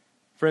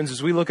 Friends,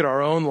 as we look at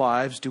our own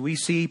lives, do we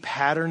see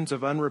patterns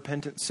of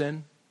unrepentant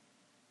sin?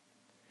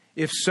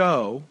 If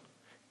so,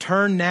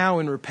 turn now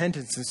in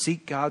repentance and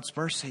seek God's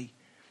mercy.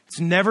 It's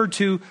never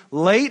too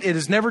late. It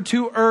is never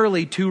too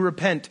early to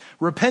repent.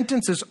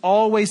 Repentance is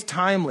always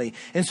timely.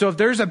 And so if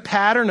there's a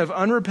pattern of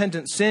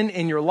unrepentant sin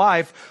in your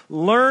life,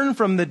 learn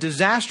from the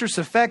disastrous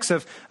effects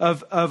of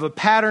a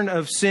pattern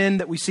of sin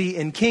that we see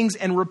in Kings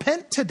and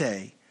repent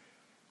today.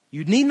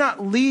 You need not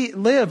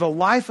live a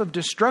life of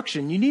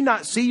destruction. You need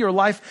not see your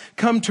life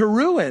come to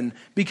ruin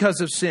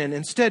because of sin.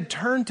 Instead,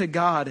 turn to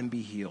God and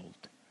be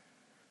healed.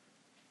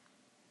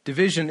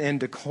 Division and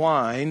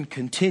decline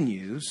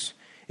continues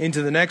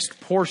into the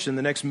next portion,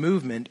 the next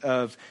movement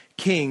of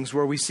Kings,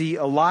 where we see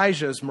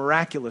Elijah's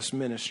miraculous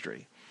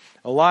ministry.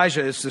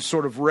 Elijah is this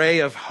sort of ray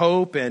of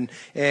hope and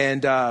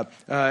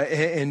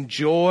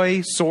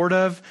joy, sort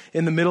of,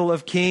 in the middle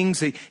of Kings.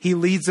 He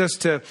leads us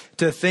to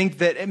think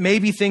that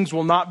maybe things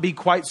will not be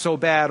quite so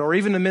bad, or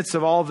even in the midst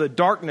of all the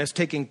darkness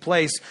taking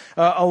place.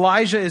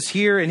 Elijah is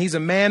here, and he's a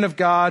man of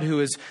God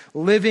who is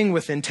living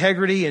with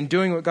integrity and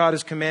doing what God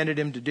has commanded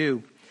him to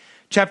do.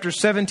 Chapters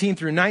 17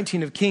 through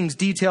 19 of Kings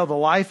detail the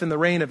life and the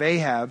reign of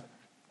Ahab,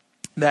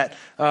 that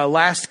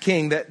last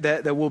king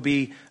that will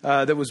be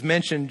that was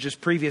mentioned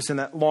just previous in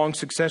that long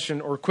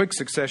succession or quick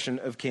succession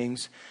of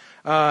kings.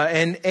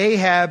 And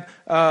Ahab,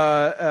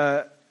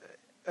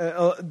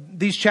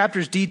 these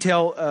chapters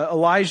detail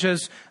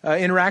Elijah's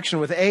interaction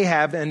with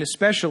Ahab, and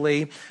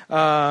especially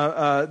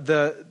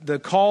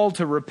the call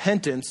to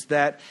repentance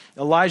that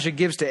Elijah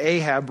gives to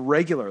Ahab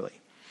regularly.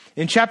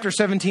 In chapter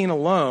 17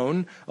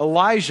 alone,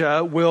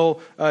 Elijah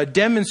will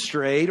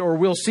demonstrate, or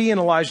we'll see in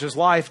Elijah's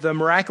life, the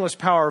miraculous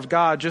power of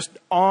God just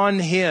on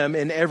him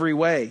in every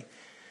way.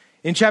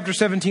 In chapter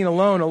 17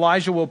 alone,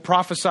 Elijah will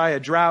prophesy a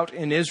drought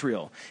in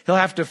Israel. He'll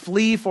have to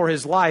flee for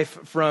his life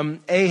from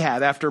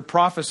Ahab after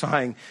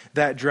prophesying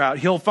that drought.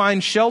 He'll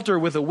find shelter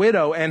with a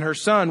widow and her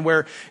son,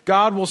 where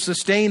God will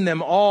sustain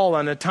them all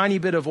on a tiny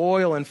bit of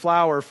oil and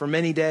flour for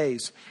many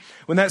days.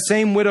 When that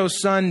same widow's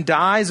son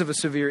dies of a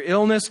severe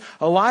illness,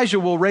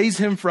 Elijah will raise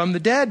him from the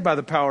dead by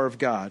the power of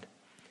God.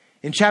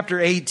 In chapter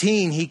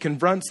 18, he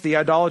confronts the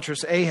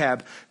idolatrous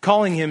Ahab,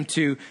 calling him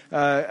to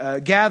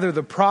gather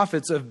the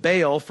prophets of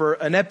Baal for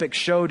an epic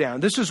showdown.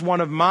 This is one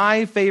of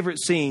my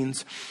favorite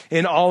scenes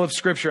in all of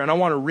Scripture, and I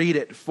want to read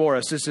it for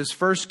us. This is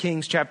 1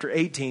 Kings chapter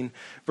 18,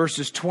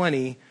 verses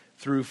 20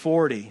 through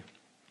 40.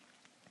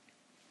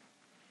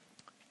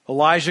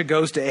 Elijah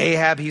goes to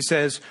Ahab. He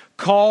says,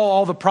 call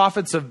all the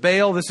prophets of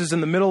Baal. This is in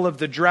the middle of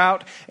the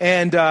drought.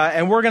 And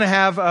we're going to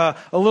have a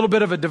little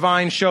bit of a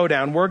divine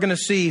showdown. We're going to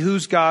see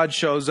whose God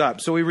shows up.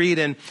 So we read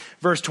in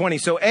verse 20.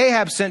 So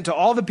Ahab sent to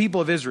all the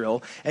people of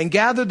Israel and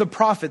gathered the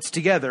prophets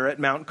together at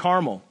Mount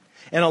Carmel.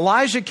 And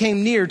Elijah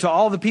came near to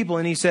all the people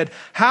and he said,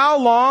 how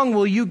long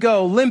will you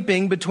go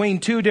limping between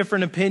two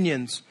different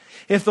opinions?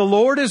 If the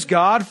Lord is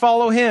God,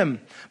 follow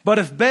him. But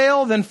if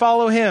Baal, then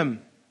follow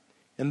him.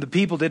 And the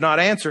people did not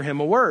answer him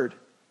a word.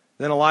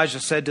 Then Elijah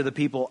said to the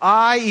people,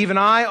 I, even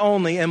I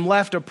only, am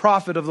left a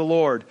prophet of the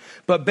Lord.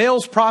 But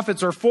Baal's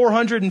prophets are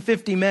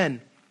 450 men.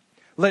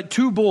 Let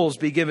 2 bulls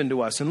be given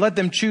to us, and let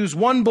them choose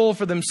 1 bull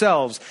for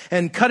themselves,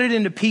 and cut it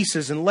into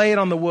pieces, and lay it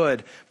on the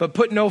wood, but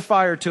put no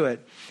fire to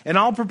it. And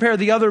I'll prepare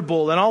the other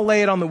bull, and I'll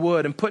lay it on the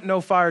wood, and put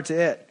no fire to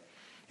it.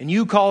 And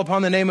you call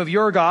upon the name of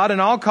your God,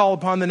 and I'll call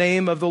upon the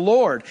name of the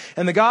Lord.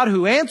 And the God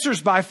who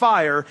answers by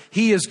fire,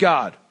 he is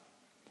God.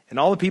 And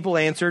all the people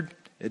answered,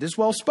 it is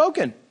well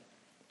spoken.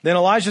 Then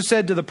Elijah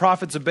said to the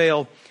prophets of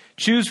Baal,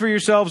 choose for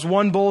yourselves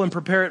 1 bull and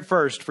prepare it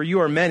first, for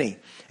you are many.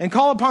 And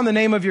call upon the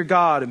name of your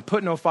God and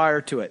put no fire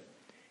to it.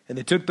 And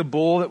they took the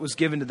bull that was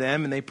given to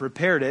them and they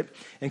prepared it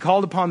and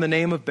called upon the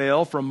name of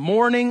Baal from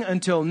morning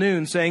until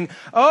noon, saying,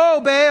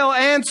 oh, Baal,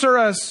 answer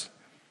us.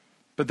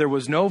 But there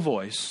was no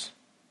voice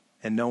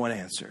and no one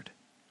answered.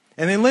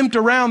 And they limped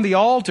around the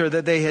altar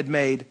that they had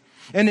made.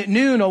 And at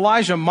noon,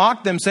 Elijah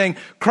mocked them, saying,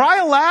 cry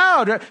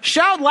aloud,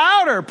 shout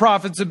louder,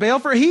 prophets of Baal,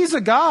 for he's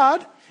a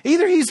god.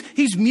 Either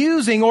he's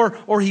musing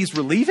or he's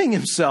relieving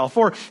himself,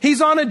 or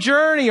he's on a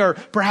journey, or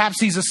perhaps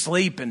he's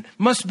asleep and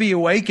must be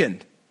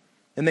awakened.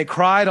 And they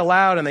cried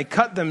aloud and they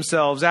cut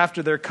themselves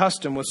after their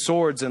custom with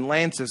swords and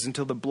lances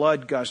until the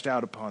blood gushed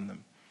out upon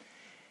them.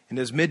 And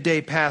as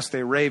midday passed,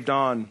 they raved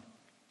on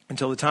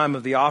until the time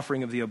of the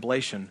offering of the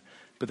oblation.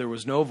 But there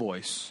was no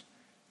voice,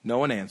 no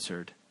one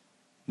answered,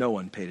 no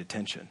one paid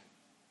attention.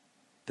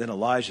 Then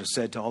Elijah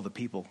said to all the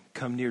people,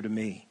 come near to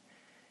me.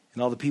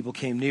 And all the people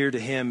came near to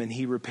him, and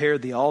he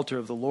repaired the altar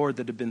of the Lord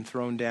that had been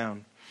thrown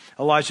down.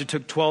 Elijah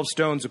took 12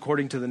 stones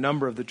according to the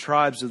number of the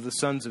tribes of the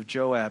sons of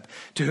Joab,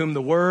 to whom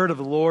the word of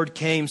the Lord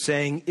came,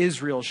 saying,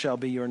 Israel shall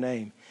be your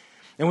name.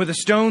 And with the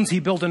stones he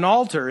built an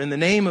altar in the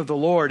name of the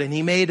Lord, and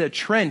he made a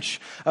trench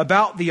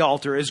about the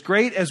altar as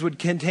great as would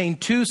contain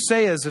 2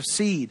 seahs of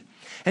seed.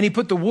 And he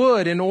put the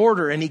wood in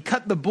order, and he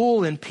cut the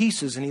bull in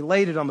pieces, and he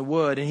laid it on the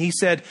wood. And he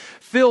said,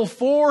 fill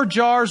 4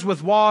 jars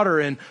with water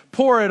and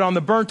pour it on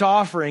the burnt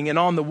offering and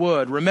on the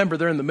wood. Remember,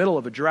 they're in the middle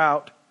of a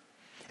drought.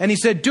 And he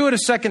said, do it a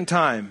second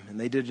time. And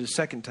they did it a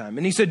second time.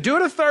 And he said, do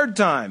it a third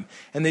time.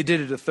 And they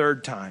did it a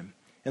third time.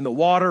 And the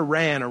water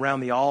ran around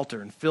the altar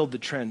and filled the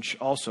trench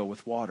also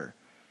with water.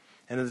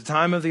 And at the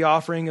time of the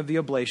offering of the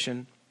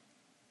oblation,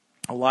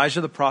 Elijah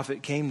the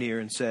prophet came near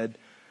and said,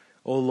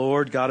 O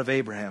Lord, God of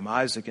Abraham,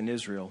 Isaac, and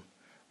Israel,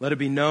 let it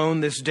be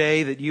known this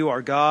day that you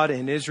are God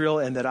in Israel,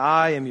 and that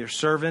I am your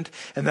servant,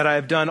 and that I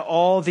have done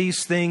all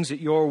these things at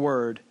your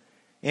word.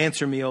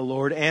 Answer me, O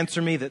Lord,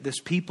 answer me, that this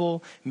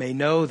people may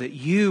know that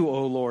you,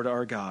 O Lord,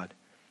 are God,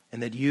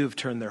 and that you have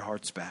turned their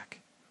hearts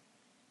back.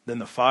 Then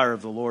the fire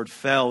of the Lord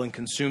fell and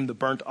consumed the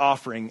burnt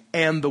offering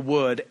and the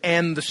wood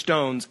and the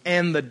stones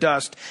and the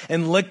dust,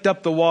 and licked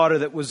up the water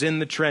that was in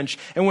the trench.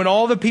 And when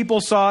all the people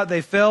saw it,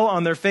 they fell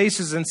on their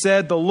faces and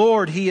said, the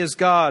Lord, he is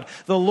God.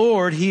 The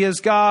Lord, he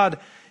is God.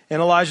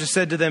 And Elijah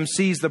said to them,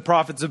 seize the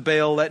prophets of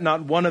Baal, let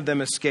not one of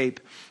them escape.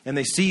 And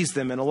they seized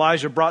them, and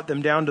Elijah brought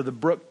them down to the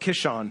brook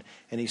Kishon,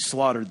 and he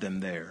slaughtered them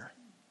there.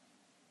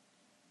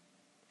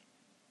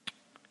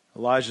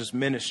 Elijah's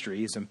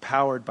ministry is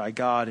empowered by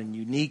God in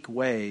unique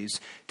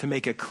ways to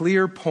make a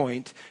clear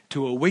point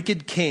to a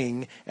wicked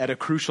king at a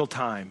crucial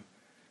time.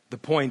 The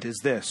point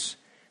is this: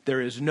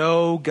 there is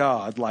no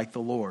God like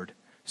the Lord,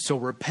 so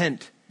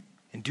repent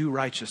and do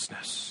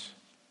righteousness.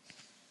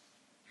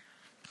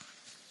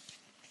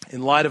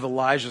 In light of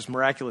Elijah's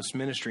miraculous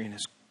ministry and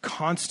his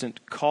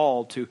constant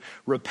call to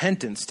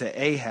repentance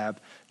to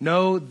Ahab,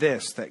 know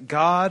this, that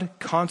God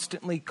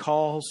constantly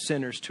calls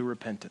sinners to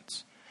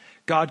repentance.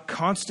 God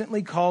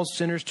constantly calls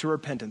sinners to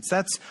repentance.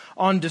 That's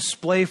on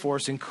display for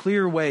us in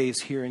clear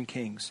ways here in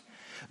Kings.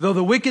 Though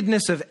the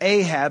wickedness of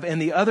Ahab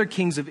and the other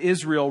kings of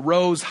Israel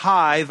rose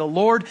high, the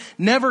Lord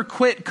never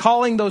quit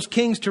calling those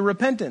kings to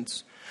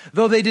repentance.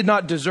 Though they did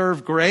not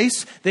deserve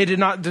grace, they did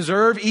not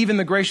deserve even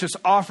the gracious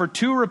offer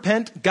to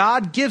repent,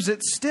 God gives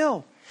it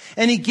still.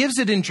 And he gives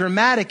it in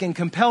dramatic and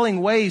compelling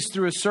ways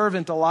through his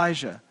servant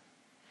Elijah.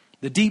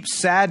 The deep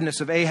sadness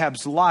of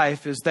Ahab's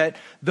life is that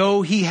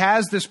though he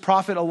has this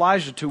prophet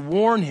Elijah to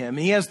warn him,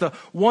 he has the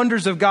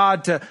wonders of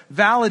God to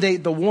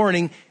validate the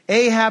warning,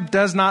 Ahab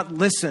does not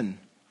listen.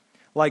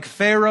 Like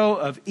Pharaoh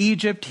of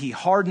Egypt, he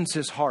hardens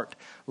his heart,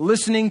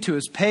 listening to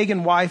his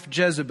pagan wife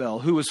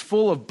Jezebel, who was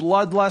full of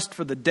bloodlust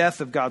for the death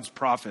of God's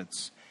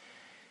prophets.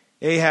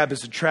 Ahab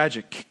is a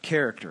tragic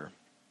character,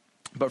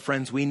 but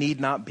friends, we need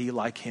not be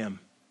like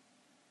him.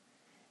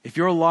 If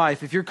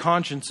your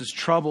conscience is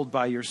troubled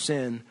by your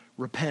sin,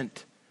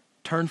 repent,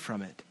 turn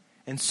from it,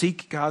 and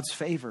seek God's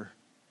favor.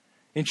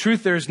 In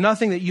truth, there is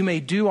nothing that you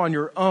may do on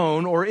your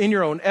own or in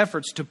your own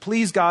efforts to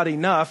please God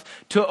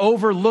enough to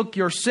overlook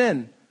your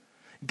sin.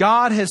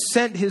 God has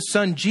sent his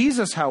son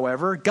Jesus,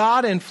 however,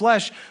 God in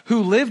flesh,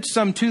 who lived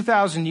some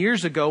 2,000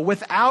 years ago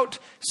without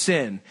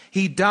sin.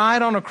 He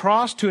died on a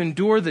cross to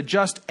endure the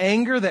just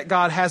anger that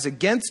God has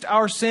against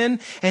our sin,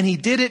 and he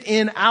did it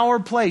in our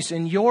place,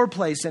 in your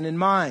place, and in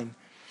mine.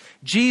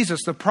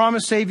 Jesus, the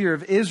promised Savior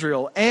of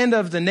Israel and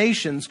of the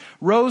nations,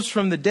 rose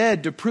from the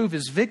dead to prove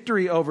his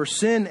victory over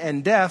sin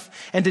and death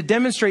and to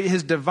demonstrate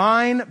his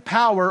divine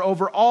power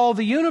over all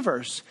the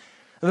universe.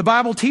 The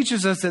Bible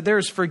teaches us that there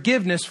is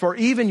forgiveness for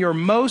even your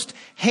most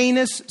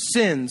heinous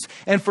sins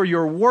and for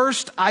your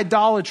worst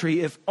idolatry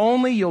if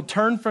only you'll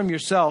turn from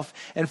yourself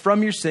and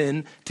from your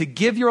sin to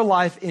give your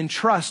life in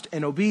trust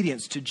and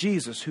obedience to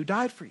Jesus who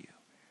died for you.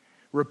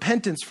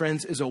 Repentance,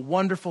 friends, is a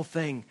wonderful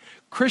thing.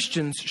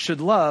 Christians should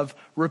love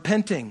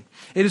repenting.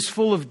 It is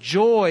full of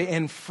joy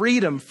and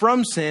freedom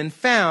from sin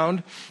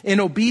found in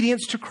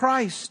obedience to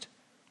Christ.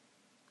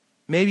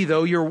 Maybe,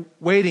 though, you're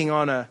waiting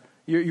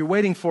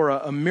for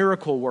a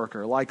miracle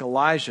worker like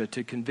Elijah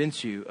to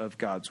convince you of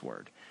God's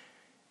word.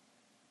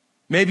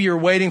 Maybe you're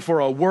waiting for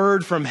a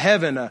word from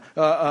heaven,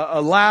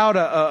 a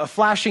loud,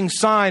 flashing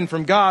sign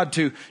from God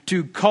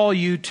to call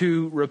you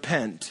to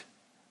repent.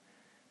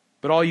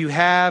 But all you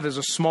have is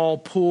a small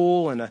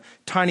pool and a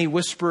tiny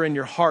whisper in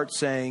your heart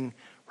saying,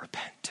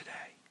 repent today.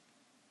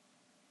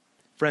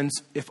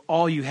 Friends, if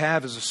all you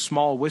have is a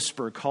small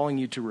whisper calling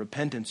you to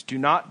repentance, do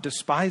not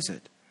despise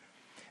it.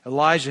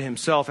 Elijah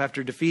himself,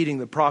 after defeating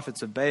the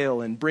prophets of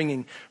Baal and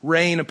bringing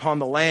rain upon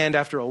the land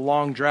after a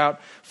long drought,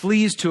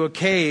 flees to a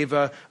cave,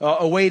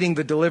 awaiting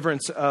the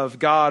deliverance of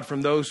God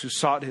from those who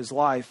sought his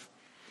life.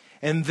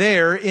 And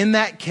there, in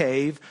that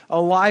cave,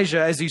 Elijah,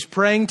 as he's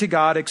praying to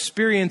God,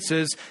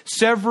 experiences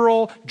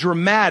several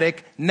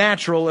dramatic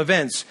natural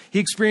events. He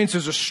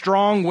experiences a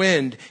strong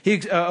wind,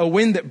 a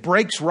wind that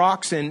breaks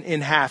rocks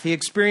in half. He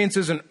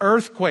experiences an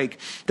earthquake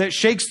that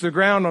shakes the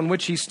ground on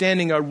which he's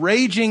standing, a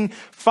raging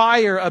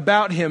fire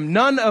about him,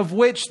 none of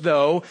which,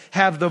 though,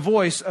 have the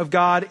voice of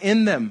God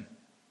in them.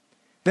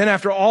 Then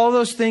after all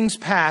those things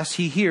pass,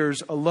 he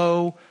hears a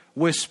low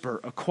whisper,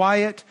 a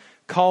quiet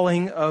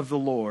calling of the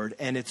Lord.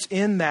 And it's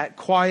in that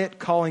quiet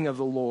calling of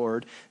the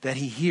Lord that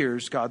he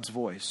hears God's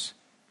voice.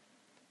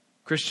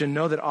 Christian,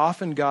 know that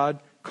often God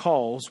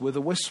calls with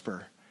a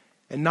whisper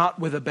and not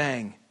with a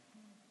bang.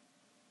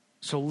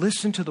 So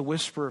listen to the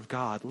whisper of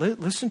God.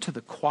 Listen to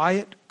the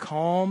quiet,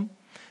 calm,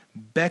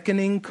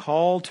 beckoning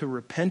call to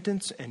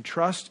repentance and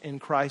trust in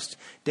Christ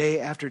day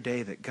after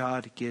day that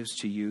God gives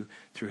to you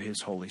through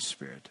his Holy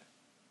Spirit.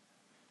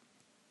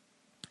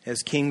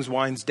 As Kings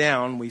winds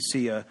down, we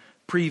see a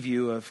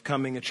preview of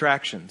coming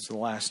attractions. The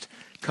last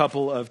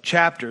couple of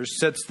chapters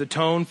sets the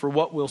tone for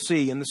what we'll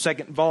see in the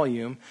second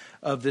volume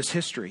of this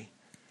history.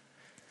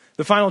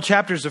 The final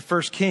chapters of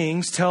 1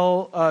 Kings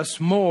tell us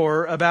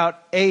more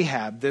about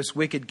Ahab, this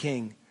wicked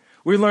king.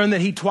 We learn that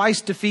he twice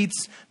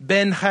defeats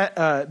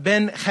Ben-Hadad,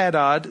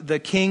 the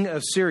king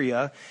of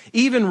Syria,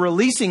 even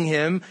releasing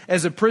him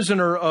as a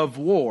prisoner of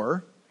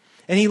war.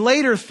 And he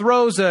later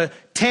throws a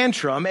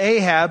tantrum,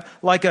 Ahab,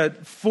 like a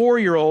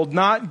 4-year-old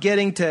not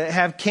getting to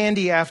have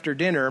candy after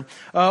dinner,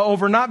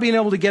 over not being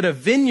able to get a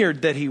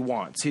vineyard that he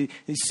wants. He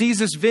sees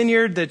this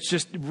vineyard that's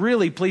just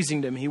really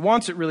pleasing to him. He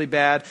wants it really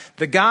bad.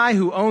 The guy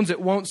who owns it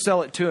won't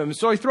sell it to him.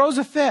 So he throws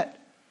a fit.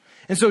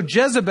 And so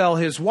Jezebel,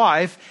 his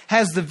wife,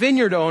 has the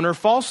vineyard owner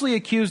falsely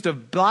accused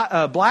of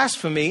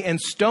blasphemy and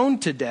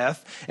stoned to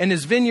death, and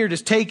his vineyard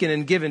is taken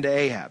and given to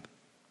Ahab.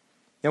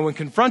 Now, when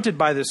confronted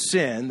by this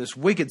sin, this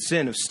wicked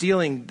sin of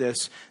stealing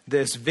this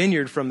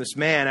vineyard from this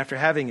man after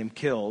having him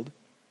killed,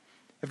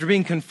 after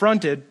being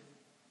confronted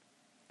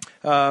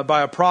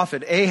by a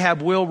prophet,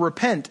 Ahab will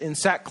repent in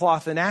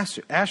sackcloth and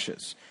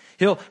ashes.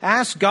 He'll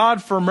ask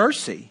God for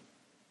mercy.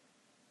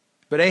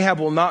 But Ahab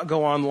will not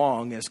go on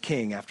long as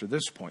king after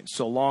this point.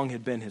 So long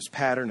had been his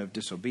pattern of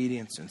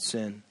disobedience and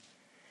sin.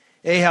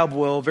 Ahab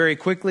will very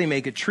quickly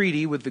make a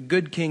treaty with the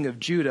good king of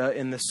Judah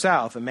in the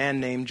south, a man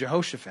named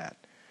Jehoshaphat.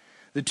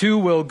 The two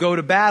will go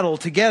to battle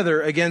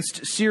together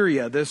against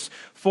Syria, this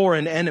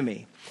foreign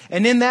enemy.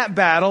 And in that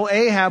battle,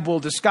 Ahab will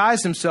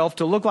disguise himself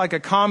to look like a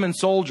common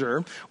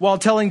soldier while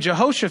telling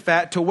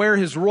Jehoshaphat to wear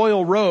his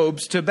royal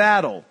robes to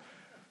battle.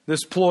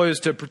 This ploy is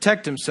to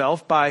protect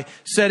himself by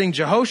setting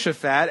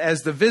Jehoshaphat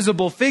as the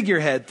visible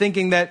figurehead,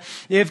 thinking that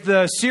if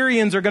the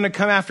Syrians are going to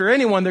come after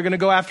anyone, they're going to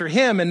go after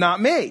him and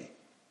not me.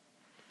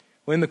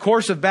 In the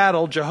course of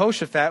battle,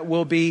 Jehoshaphat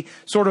will be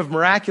sort of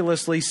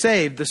miraculously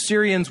saved. The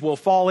Syrians will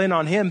fall in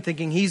on him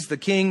thinking he's the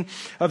king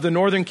of the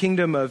northern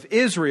kingdom of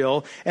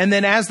Israel. And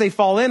then as they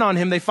fall in on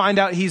him, they find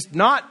out he's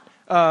not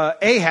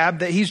Ahab,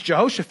 that he's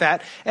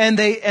Jehoshaphat, and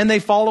they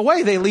fall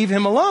away. They leave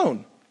him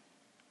alone.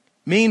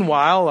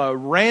 Meanwhile, a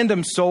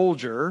random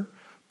soldier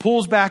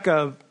pulls back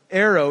an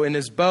arrow in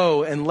his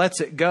bow and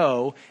lets it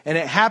go, and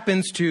it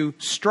happens to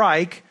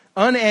strike,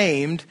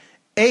 unaimed,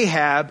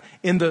 Ahab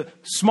in the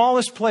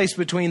smallest place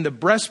between the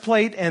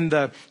breastplate and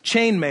the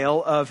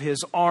chainmail of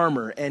his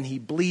armor, and he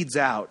bleeds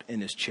out in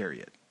his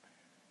chariot.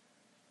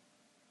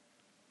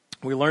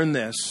 We learn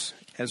this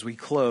as we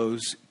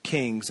close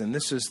Kings, and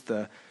this is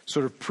the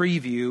sort of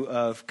preview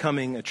of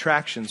coming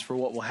attractions for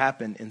what will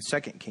happen in 2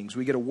 Kings.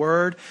 We get a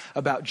word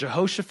about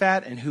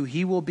Jehoshaphat and who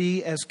he will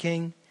be as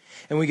king,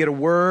 and we get a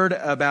word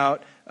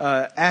about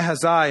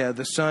Ahaziah,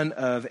 the son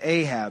of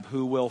Ahab,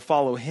 who will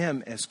follow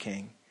him as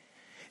king.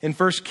 In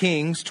 1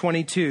 Kings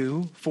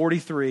 22,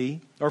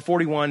 43, or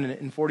 41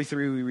 and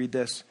 43, we read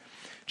this.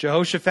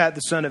 Jehoshaphat,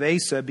 the son of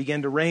Asa,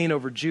 began to reign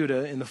over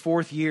Judah in the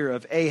 4th year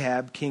of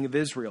Ahab, king of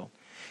Israel.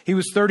 He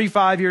was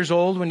 35 years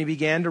old when he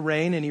began to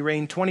reign, and he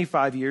reigned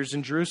 25 years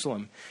in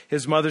Jerusalem.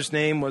 His mother's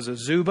name was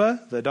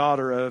Azubah, the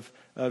daughter of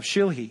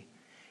Shilhi.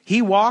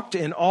 He walked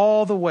in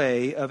all the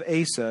way of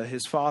Asa,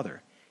 his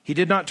father. He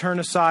did not turn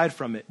aside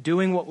from it,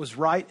 doing what was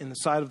right in the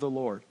sight of the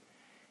Lord.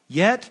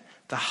 Yet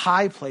the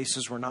high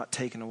places were not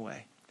taken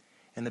away,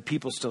 and the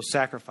people still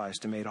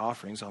sacrificed and made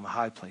offerings on the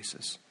high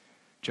places.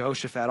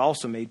 Jehoshaphat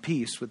also made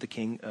peace with the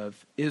king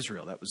of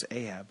Israel. That was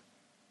Ahab.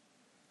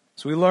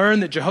 So we learn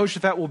that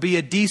Jehoshaphat will be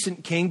a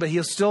decent king, but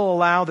he'll still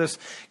allow this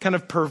kind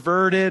of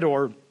perverted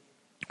or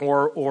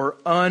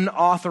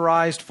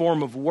unauthorized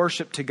form of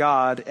worship to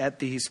God at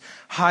these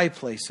high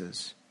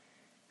places.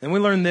 And we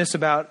learn this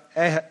about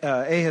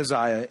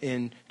Ahaziah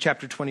in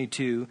chapter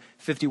 22,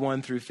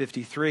 51 through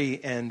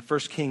 53, and 1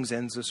 Kings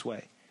ends this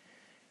way.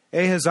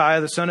 Ahaziah,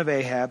 the son of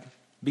Ahab,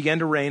 began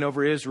to reign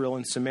over Israel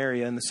and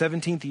Samaria in the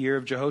 17th year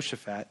of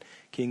Jehoshaphat,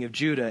 king of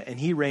Judah, and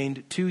he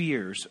reigned 2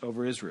 years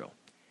over Israel.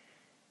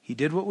 He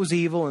did what was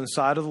evil in the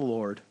sight of the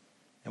Lord,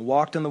 and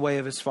walked in the way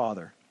of his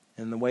father,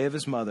 and in the way of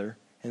his mother,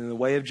 and in the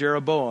way of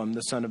Jeroboam,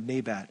 the son of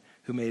Nebat,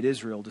 who made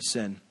Israel to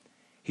sin.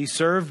 He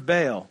served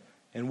Baal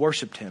and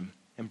worshipped him,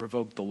 and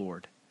provoked the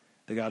Lord,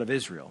 the God of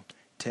Israel,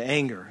 to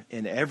anger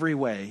in every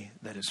way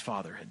that his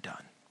father had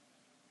done.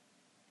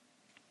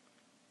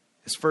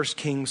 As 1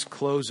 Kings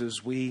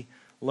closes, we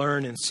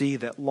learn and see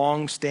that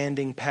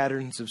long-standing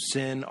patterns of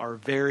sin are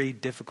very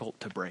difficult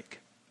to break.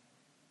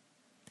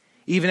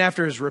 Even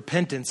after his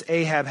repentance,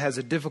 Ahab has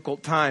a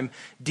difficult time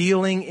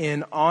dealing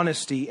in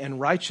honesty and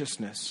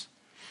righteousness.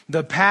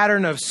 The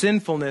pattern of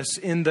sinfulness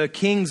in the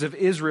kings of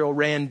Israel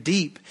ran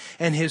deep,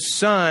 and his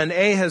son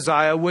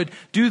Ahaziah would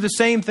do the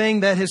same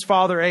thing that his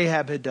father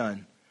Ahab had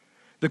done.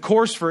 The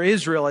course for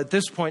Israel at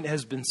this point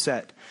has been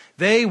set.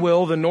 The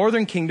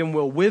northern kingdom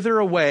will wither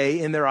away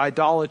in their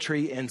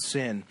idolatry and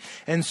sin.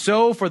 And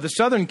so for the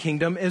southern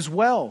kingdom as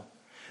well.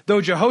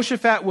 Though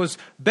Jehoshaphat was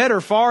better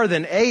far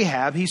than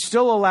Ahab, he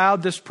still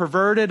allowed this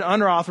perverted,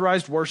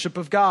 unauthorized worship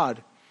of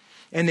God.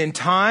 And in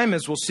time,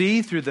 as we'll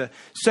see through the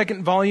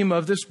 2nd volume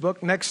of this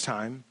book next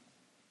time,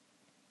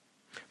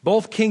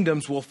 both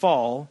kingdoms will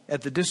fall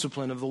at the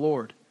discipline of the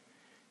Lord,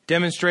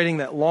 demonstrating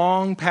that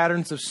long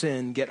patterns of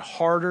sin get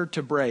harder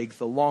to break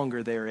the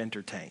longer they are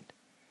entertained.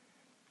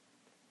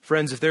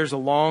 Friends, if there's a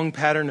long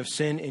pattern of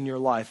sin in your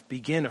life,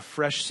 begin a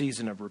fresh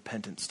season of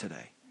repentance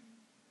today.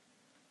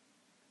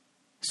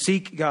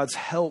 Seek God's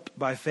help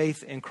by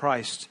faith in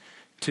Christ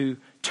to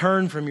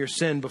turn from your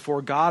sin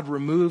before God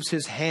removes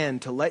his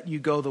hand to let you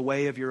go the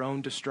way of your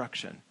own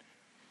destruction.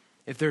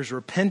 If there's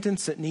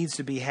repentance that needs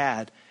to be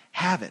had,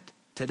 have it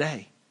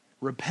today.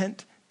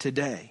 Repent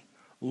today.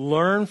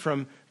 Learn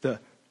from the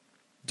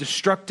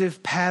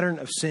destructive pattern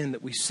of sin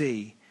that we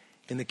see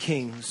in the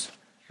kings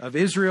of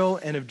Israel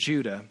and of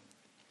Judah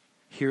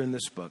here in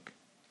this book.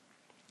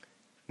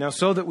 Now,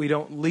 so that we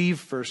don't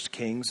leave 1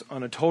 Kings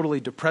on a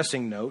totally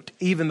depressing note,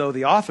 even though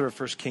the author of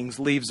 1 Kings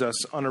leaves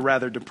us on a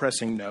rather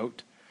depressing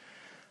note,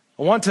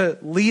 I want to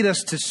lead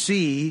us to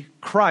see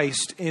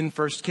Christ in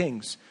 1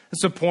 Kings.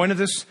 That's the point of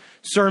this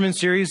sermon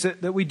series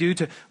that we do,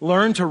 to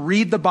learn to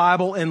read the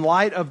Bible in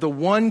light of the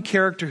one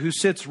character who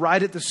sits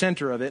right at the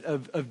center of it,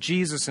 of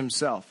Jesus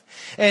himself.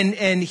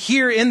 And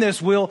here in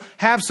this, we'll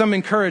have some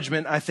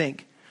encouragement, I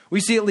think. We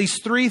see at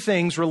least 3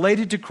 things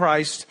related to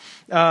Christ,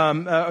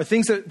 three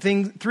things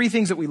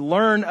that we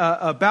learn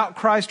about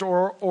Christ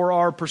or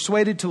are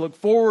persuaded to look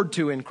forward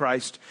to in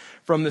Christ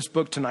from this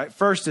book tonight.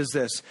 First is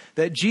this,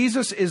 that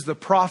Jesus is the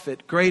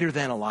prophet greater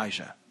than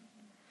Elijah.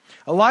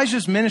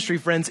 Elijah's ministry,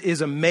 friends,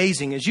 is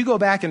amazing. As you go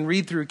back and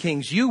read through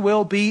Kings, you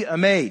will be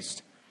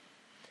amazed.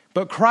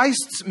 But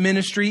Christ's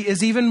ministry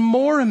is even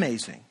more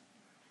amazing.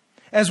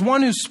 As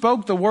one who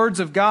spoke the words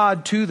of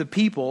God to the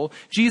people,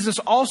 Jesus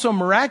also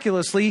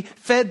miraculously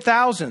fed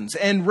thousands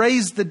and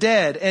raised the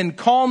dead and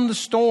calmed the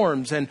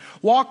storms and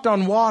walked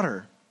on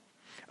water.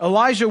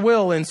 Elijah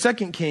will, in 2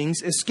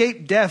 Kings,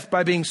 escape death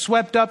by being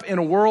swept up in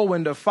a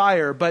whirlwind of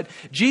fire, but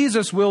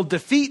Jesus will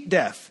defeat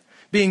death,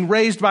 being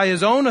raised by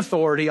his own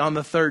authority on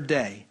the third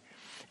day.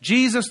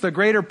 Jesus, the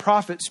greater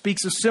prophet,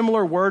 speaks a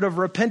similar word of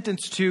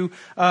repentance to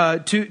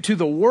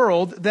the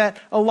world that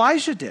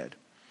Elijah did.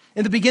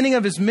 In the beginning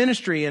of his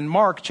ministry in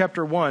Mark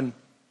chapter 1,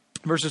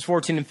 verses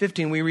 14 and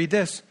 15, we read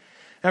this.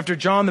 After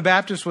John the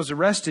Baptist was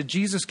arrested,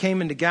 Jesus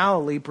came into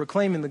Galilee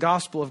proclaiming the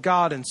gospel of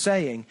God and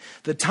saying,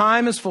 "The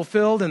time is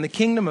fulfilled and the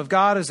kingdom of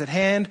God is at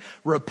hand.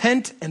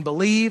 Repent and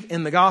believe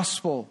in the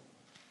gospel."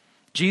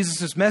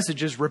 Jesus'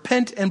 message is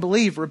repent and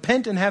believe,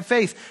 repent and have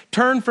faith,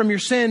 turn from your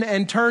sin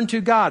and turn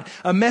to God.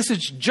 A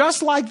message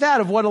just like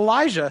that of what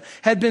Elijah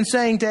had been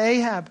saying to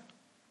Ahab.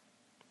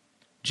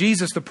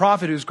 Jesus, the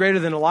prophet who's greater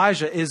than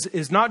Elijah,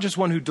 is not just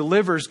one who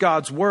delivers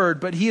God's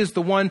word, but he is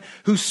the one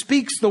who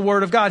speaks the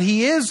word of God.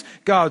 He is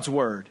God's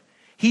word.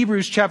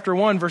 Hebrews chapter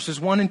 1, verses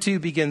 1 and 2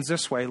 begins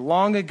this way.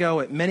 Long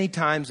ago, at many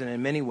times and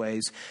in many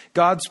ways,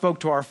 God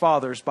spoke to our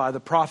fathers by the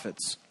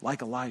prophets,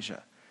 like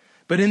Elijah.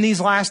 But in these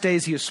last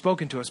days, he has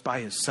spoken to us by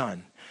his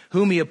Son,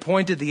 whom he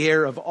appointed the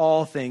heir of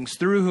all things,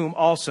 through whom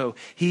also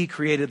he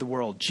created the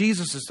world.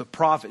 Jesus is the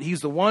prophet. He's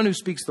the one who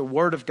speaks the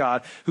word of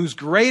God, who's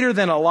greater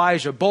than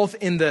Elijah, both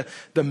in the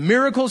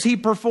miracles he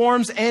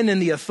performs and in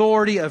the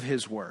authority of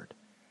his word.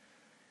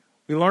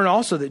 We learn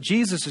also that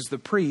Jesus is the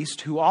priest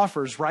who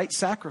offers right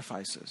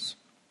sacrifices.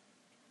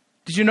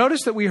 Did you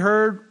notice that we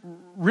heard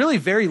really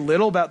very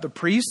little about the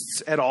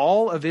priests at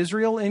all of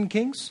Israel in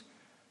Kings?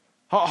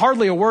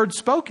 Hardly a word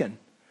spoken.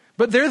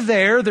 But they're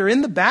there, they're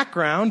in the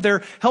background,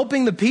 they're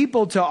helping the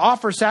people to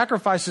offer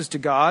sacrifices to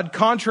God,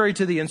 contrary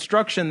to the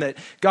instruction that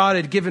God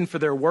had given for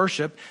their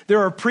worship. There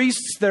are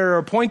priests that are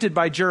appointed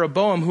by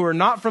Jeroboam who are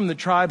not from the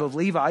tribe of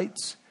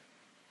Levites.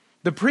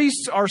 The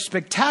priests are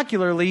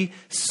spectacularly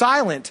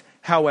silent,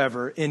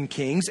 however, in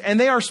Kings, and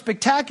they are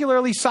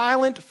spectacularly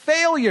silent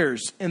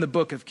failures in the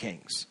book of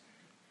Kings.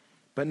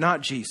 But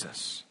not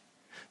Jesus.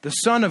 The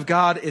Son of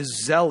God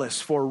is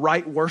zealous for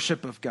right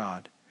worship of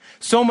God.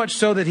 So much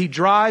so that he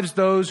drives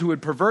those who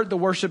would pervert the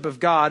worship of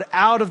God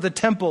out of the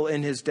temple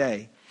in his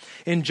day.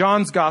 In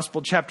John's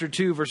Gospel, chapter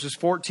 2, verses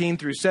 14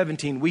 through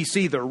 17, we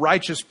see the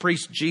righteous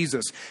priest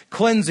Jesus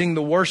cleansing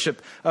the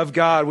worship of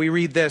God. We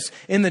read this.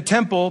 In the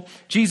temple,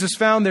 Jesus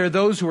found there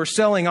those who were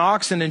selling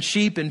oxen and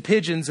sheep and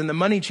pigeons and the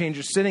money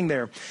changers sitting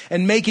there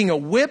and making a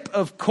whip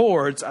of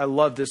cords. I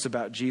love this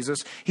about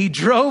Jesus. He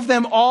drove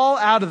them all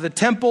out of the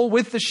temple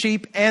with the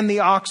sheep and the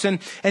oxen,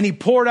 and he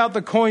poured out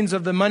the coins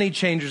of the money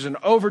changers and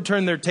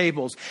overturned their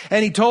tables.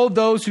 And he told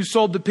those who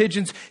sold the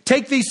pigeons,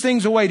 "Take these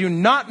things away. Do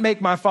not make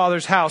my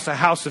Father's house a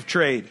house of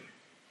trade."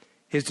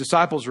 His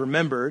disciples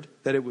remembered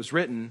that it was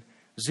written,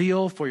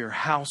 "Zeal for your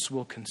house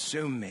will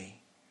consume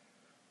me."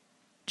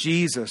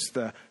 Jesus,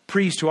 the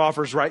priest who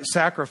offers right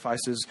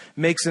sacrifices,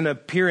 makes an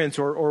appearance,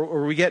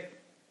 or we get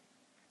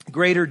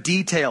greater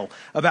detail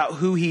about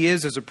who he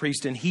is as a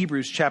priest in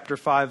Hebrews chapter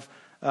 5,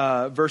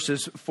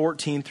 verses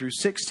 14 through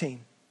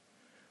 16.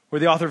 Where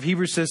the author of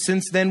Hebrews says,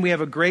 "Since then we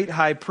have a great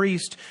high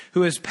priest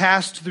who has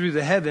passed through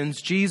the heavens,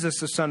 Jesus,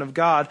 the Son of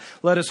God.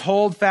 Let us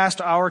hold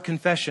fast our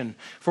confession.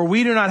 For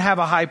we do not have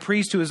a high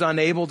priest who is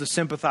unable to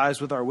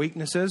sympathize with our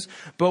weaknesses,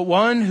 but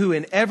one who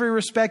in every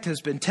respect has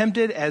been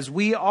tempted as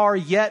we are,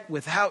 yet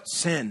without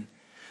sin.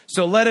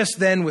 So let us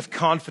then with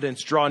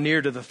confidence draw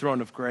near to the throne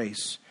of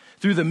grace,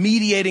 through the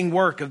mediating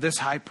work of this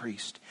high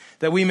priest,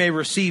 that we may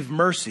receive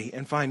mercy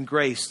and find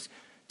grace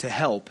to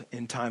help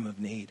in time of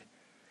need."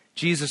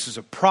 Jesus is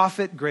a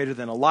prophet greater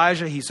than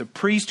Elijah. He's a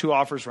priest who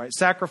offers right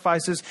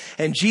sacrifices.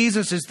 And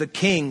Jesus is the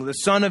king, the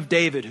son of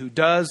David, who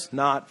does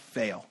not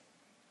fail.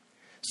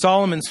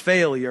 Solomon's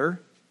failure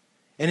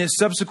and the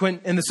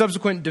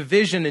subsequent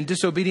division and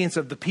disobedience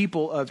of the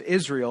people of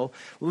Israel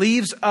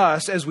leaves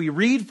us, as we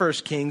read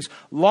 1 Kings,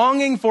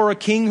 longing for a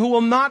king who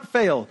will not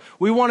fail.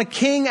 We want a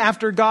king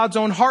after God's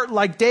own heart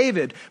like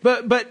David.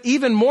 But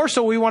even more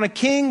so, we want a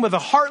king with a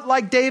heart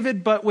like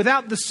David, but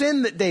without the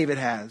sin that David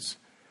has.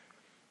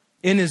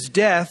 In his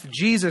death,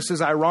 Jesus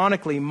is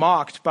ironically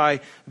mocked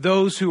by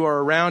those who are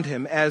around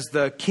him as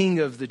the King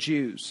of the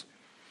Jews.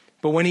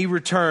 But when he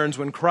returns,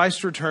 when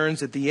Christ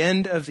returns at the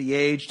end of the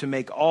age to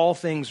make all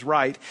things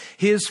right,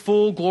 his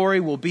full glory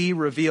will be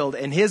revealed,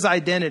 and his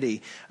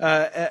identity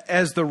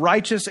as the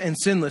righteous and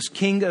sinless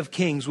King of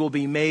Kings will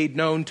be made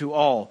known to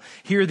all.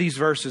 Hear these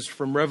verses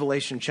from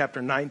Revelation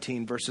chapter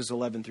 19, verses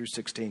 11 through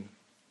 16.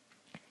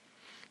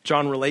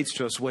 John relates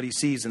to us what he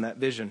sees in that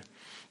vision.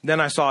 "Then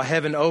I saw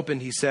heaven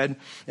opened," he said,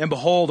 "and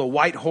behold, a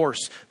white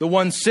horse. The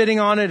one sitting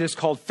on it is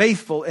called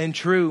Faithful and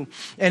True.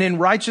 And in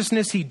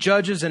righteousness he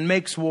judges and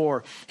makes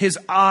war. His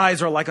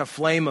eyes are like a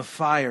flame of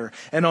fire,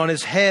 and on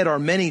his head are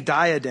many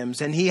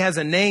diadems. And he has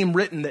a name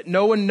written that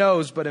no one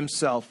knows but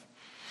himself.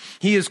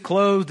 He is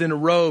clothed in a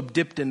robe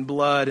dipped in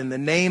blood, and the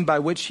name by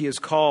which he is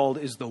called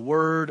is the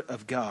Word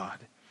of God.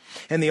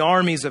 And the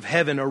armies of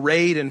heaven,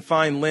 arrayed in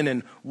fine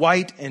linen,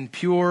 white and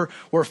pure,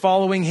 were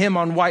following him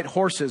on white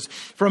horses.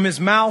 From his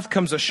mouth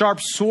comes a sharp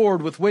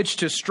sword with which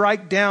to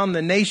strike down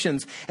the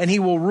nations, and he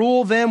will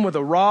rule them with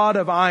a rod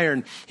of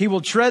iron. He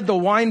will tread the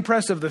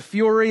winepress of the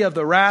fury of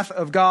the wrath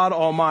of God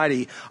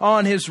Almighty.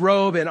 On his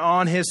robe and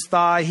on his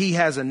thigh he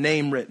has a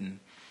name written,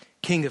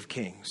 King of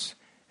Kings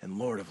and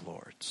Lord of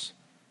Lords.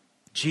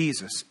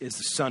 Jesus is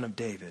the Son of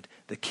David,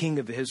 the King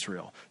of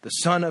Israel, the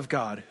Son of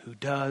God who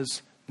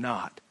does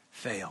not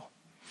fail.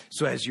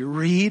 So as you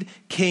read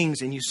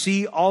Kings and you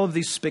see all of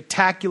these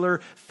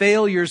spectacular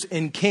failures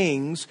in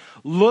Kings,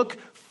 look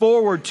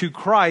forward to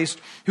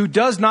Christ who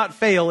does not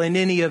fail in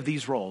any of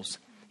these roles.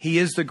 He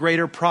is the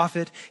greater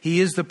prophet. He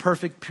is the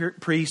perfect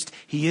priest.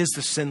 He is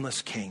the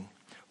sinless King.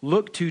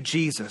 Look to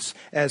Jesus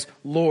as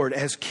Lord,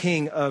 as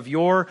King of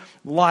your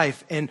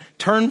life, and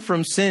turn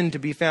from sin to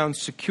be found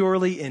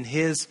securely in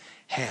his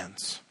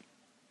hands.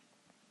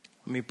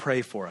 Let me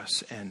pray for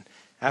us. And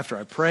after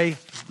I pray,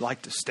 I'd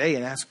like to stay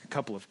and ask a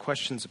couple of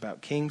questions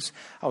about Kings.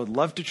 I would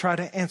love to try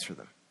to answer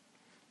them.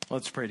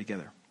 Let's pray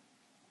together.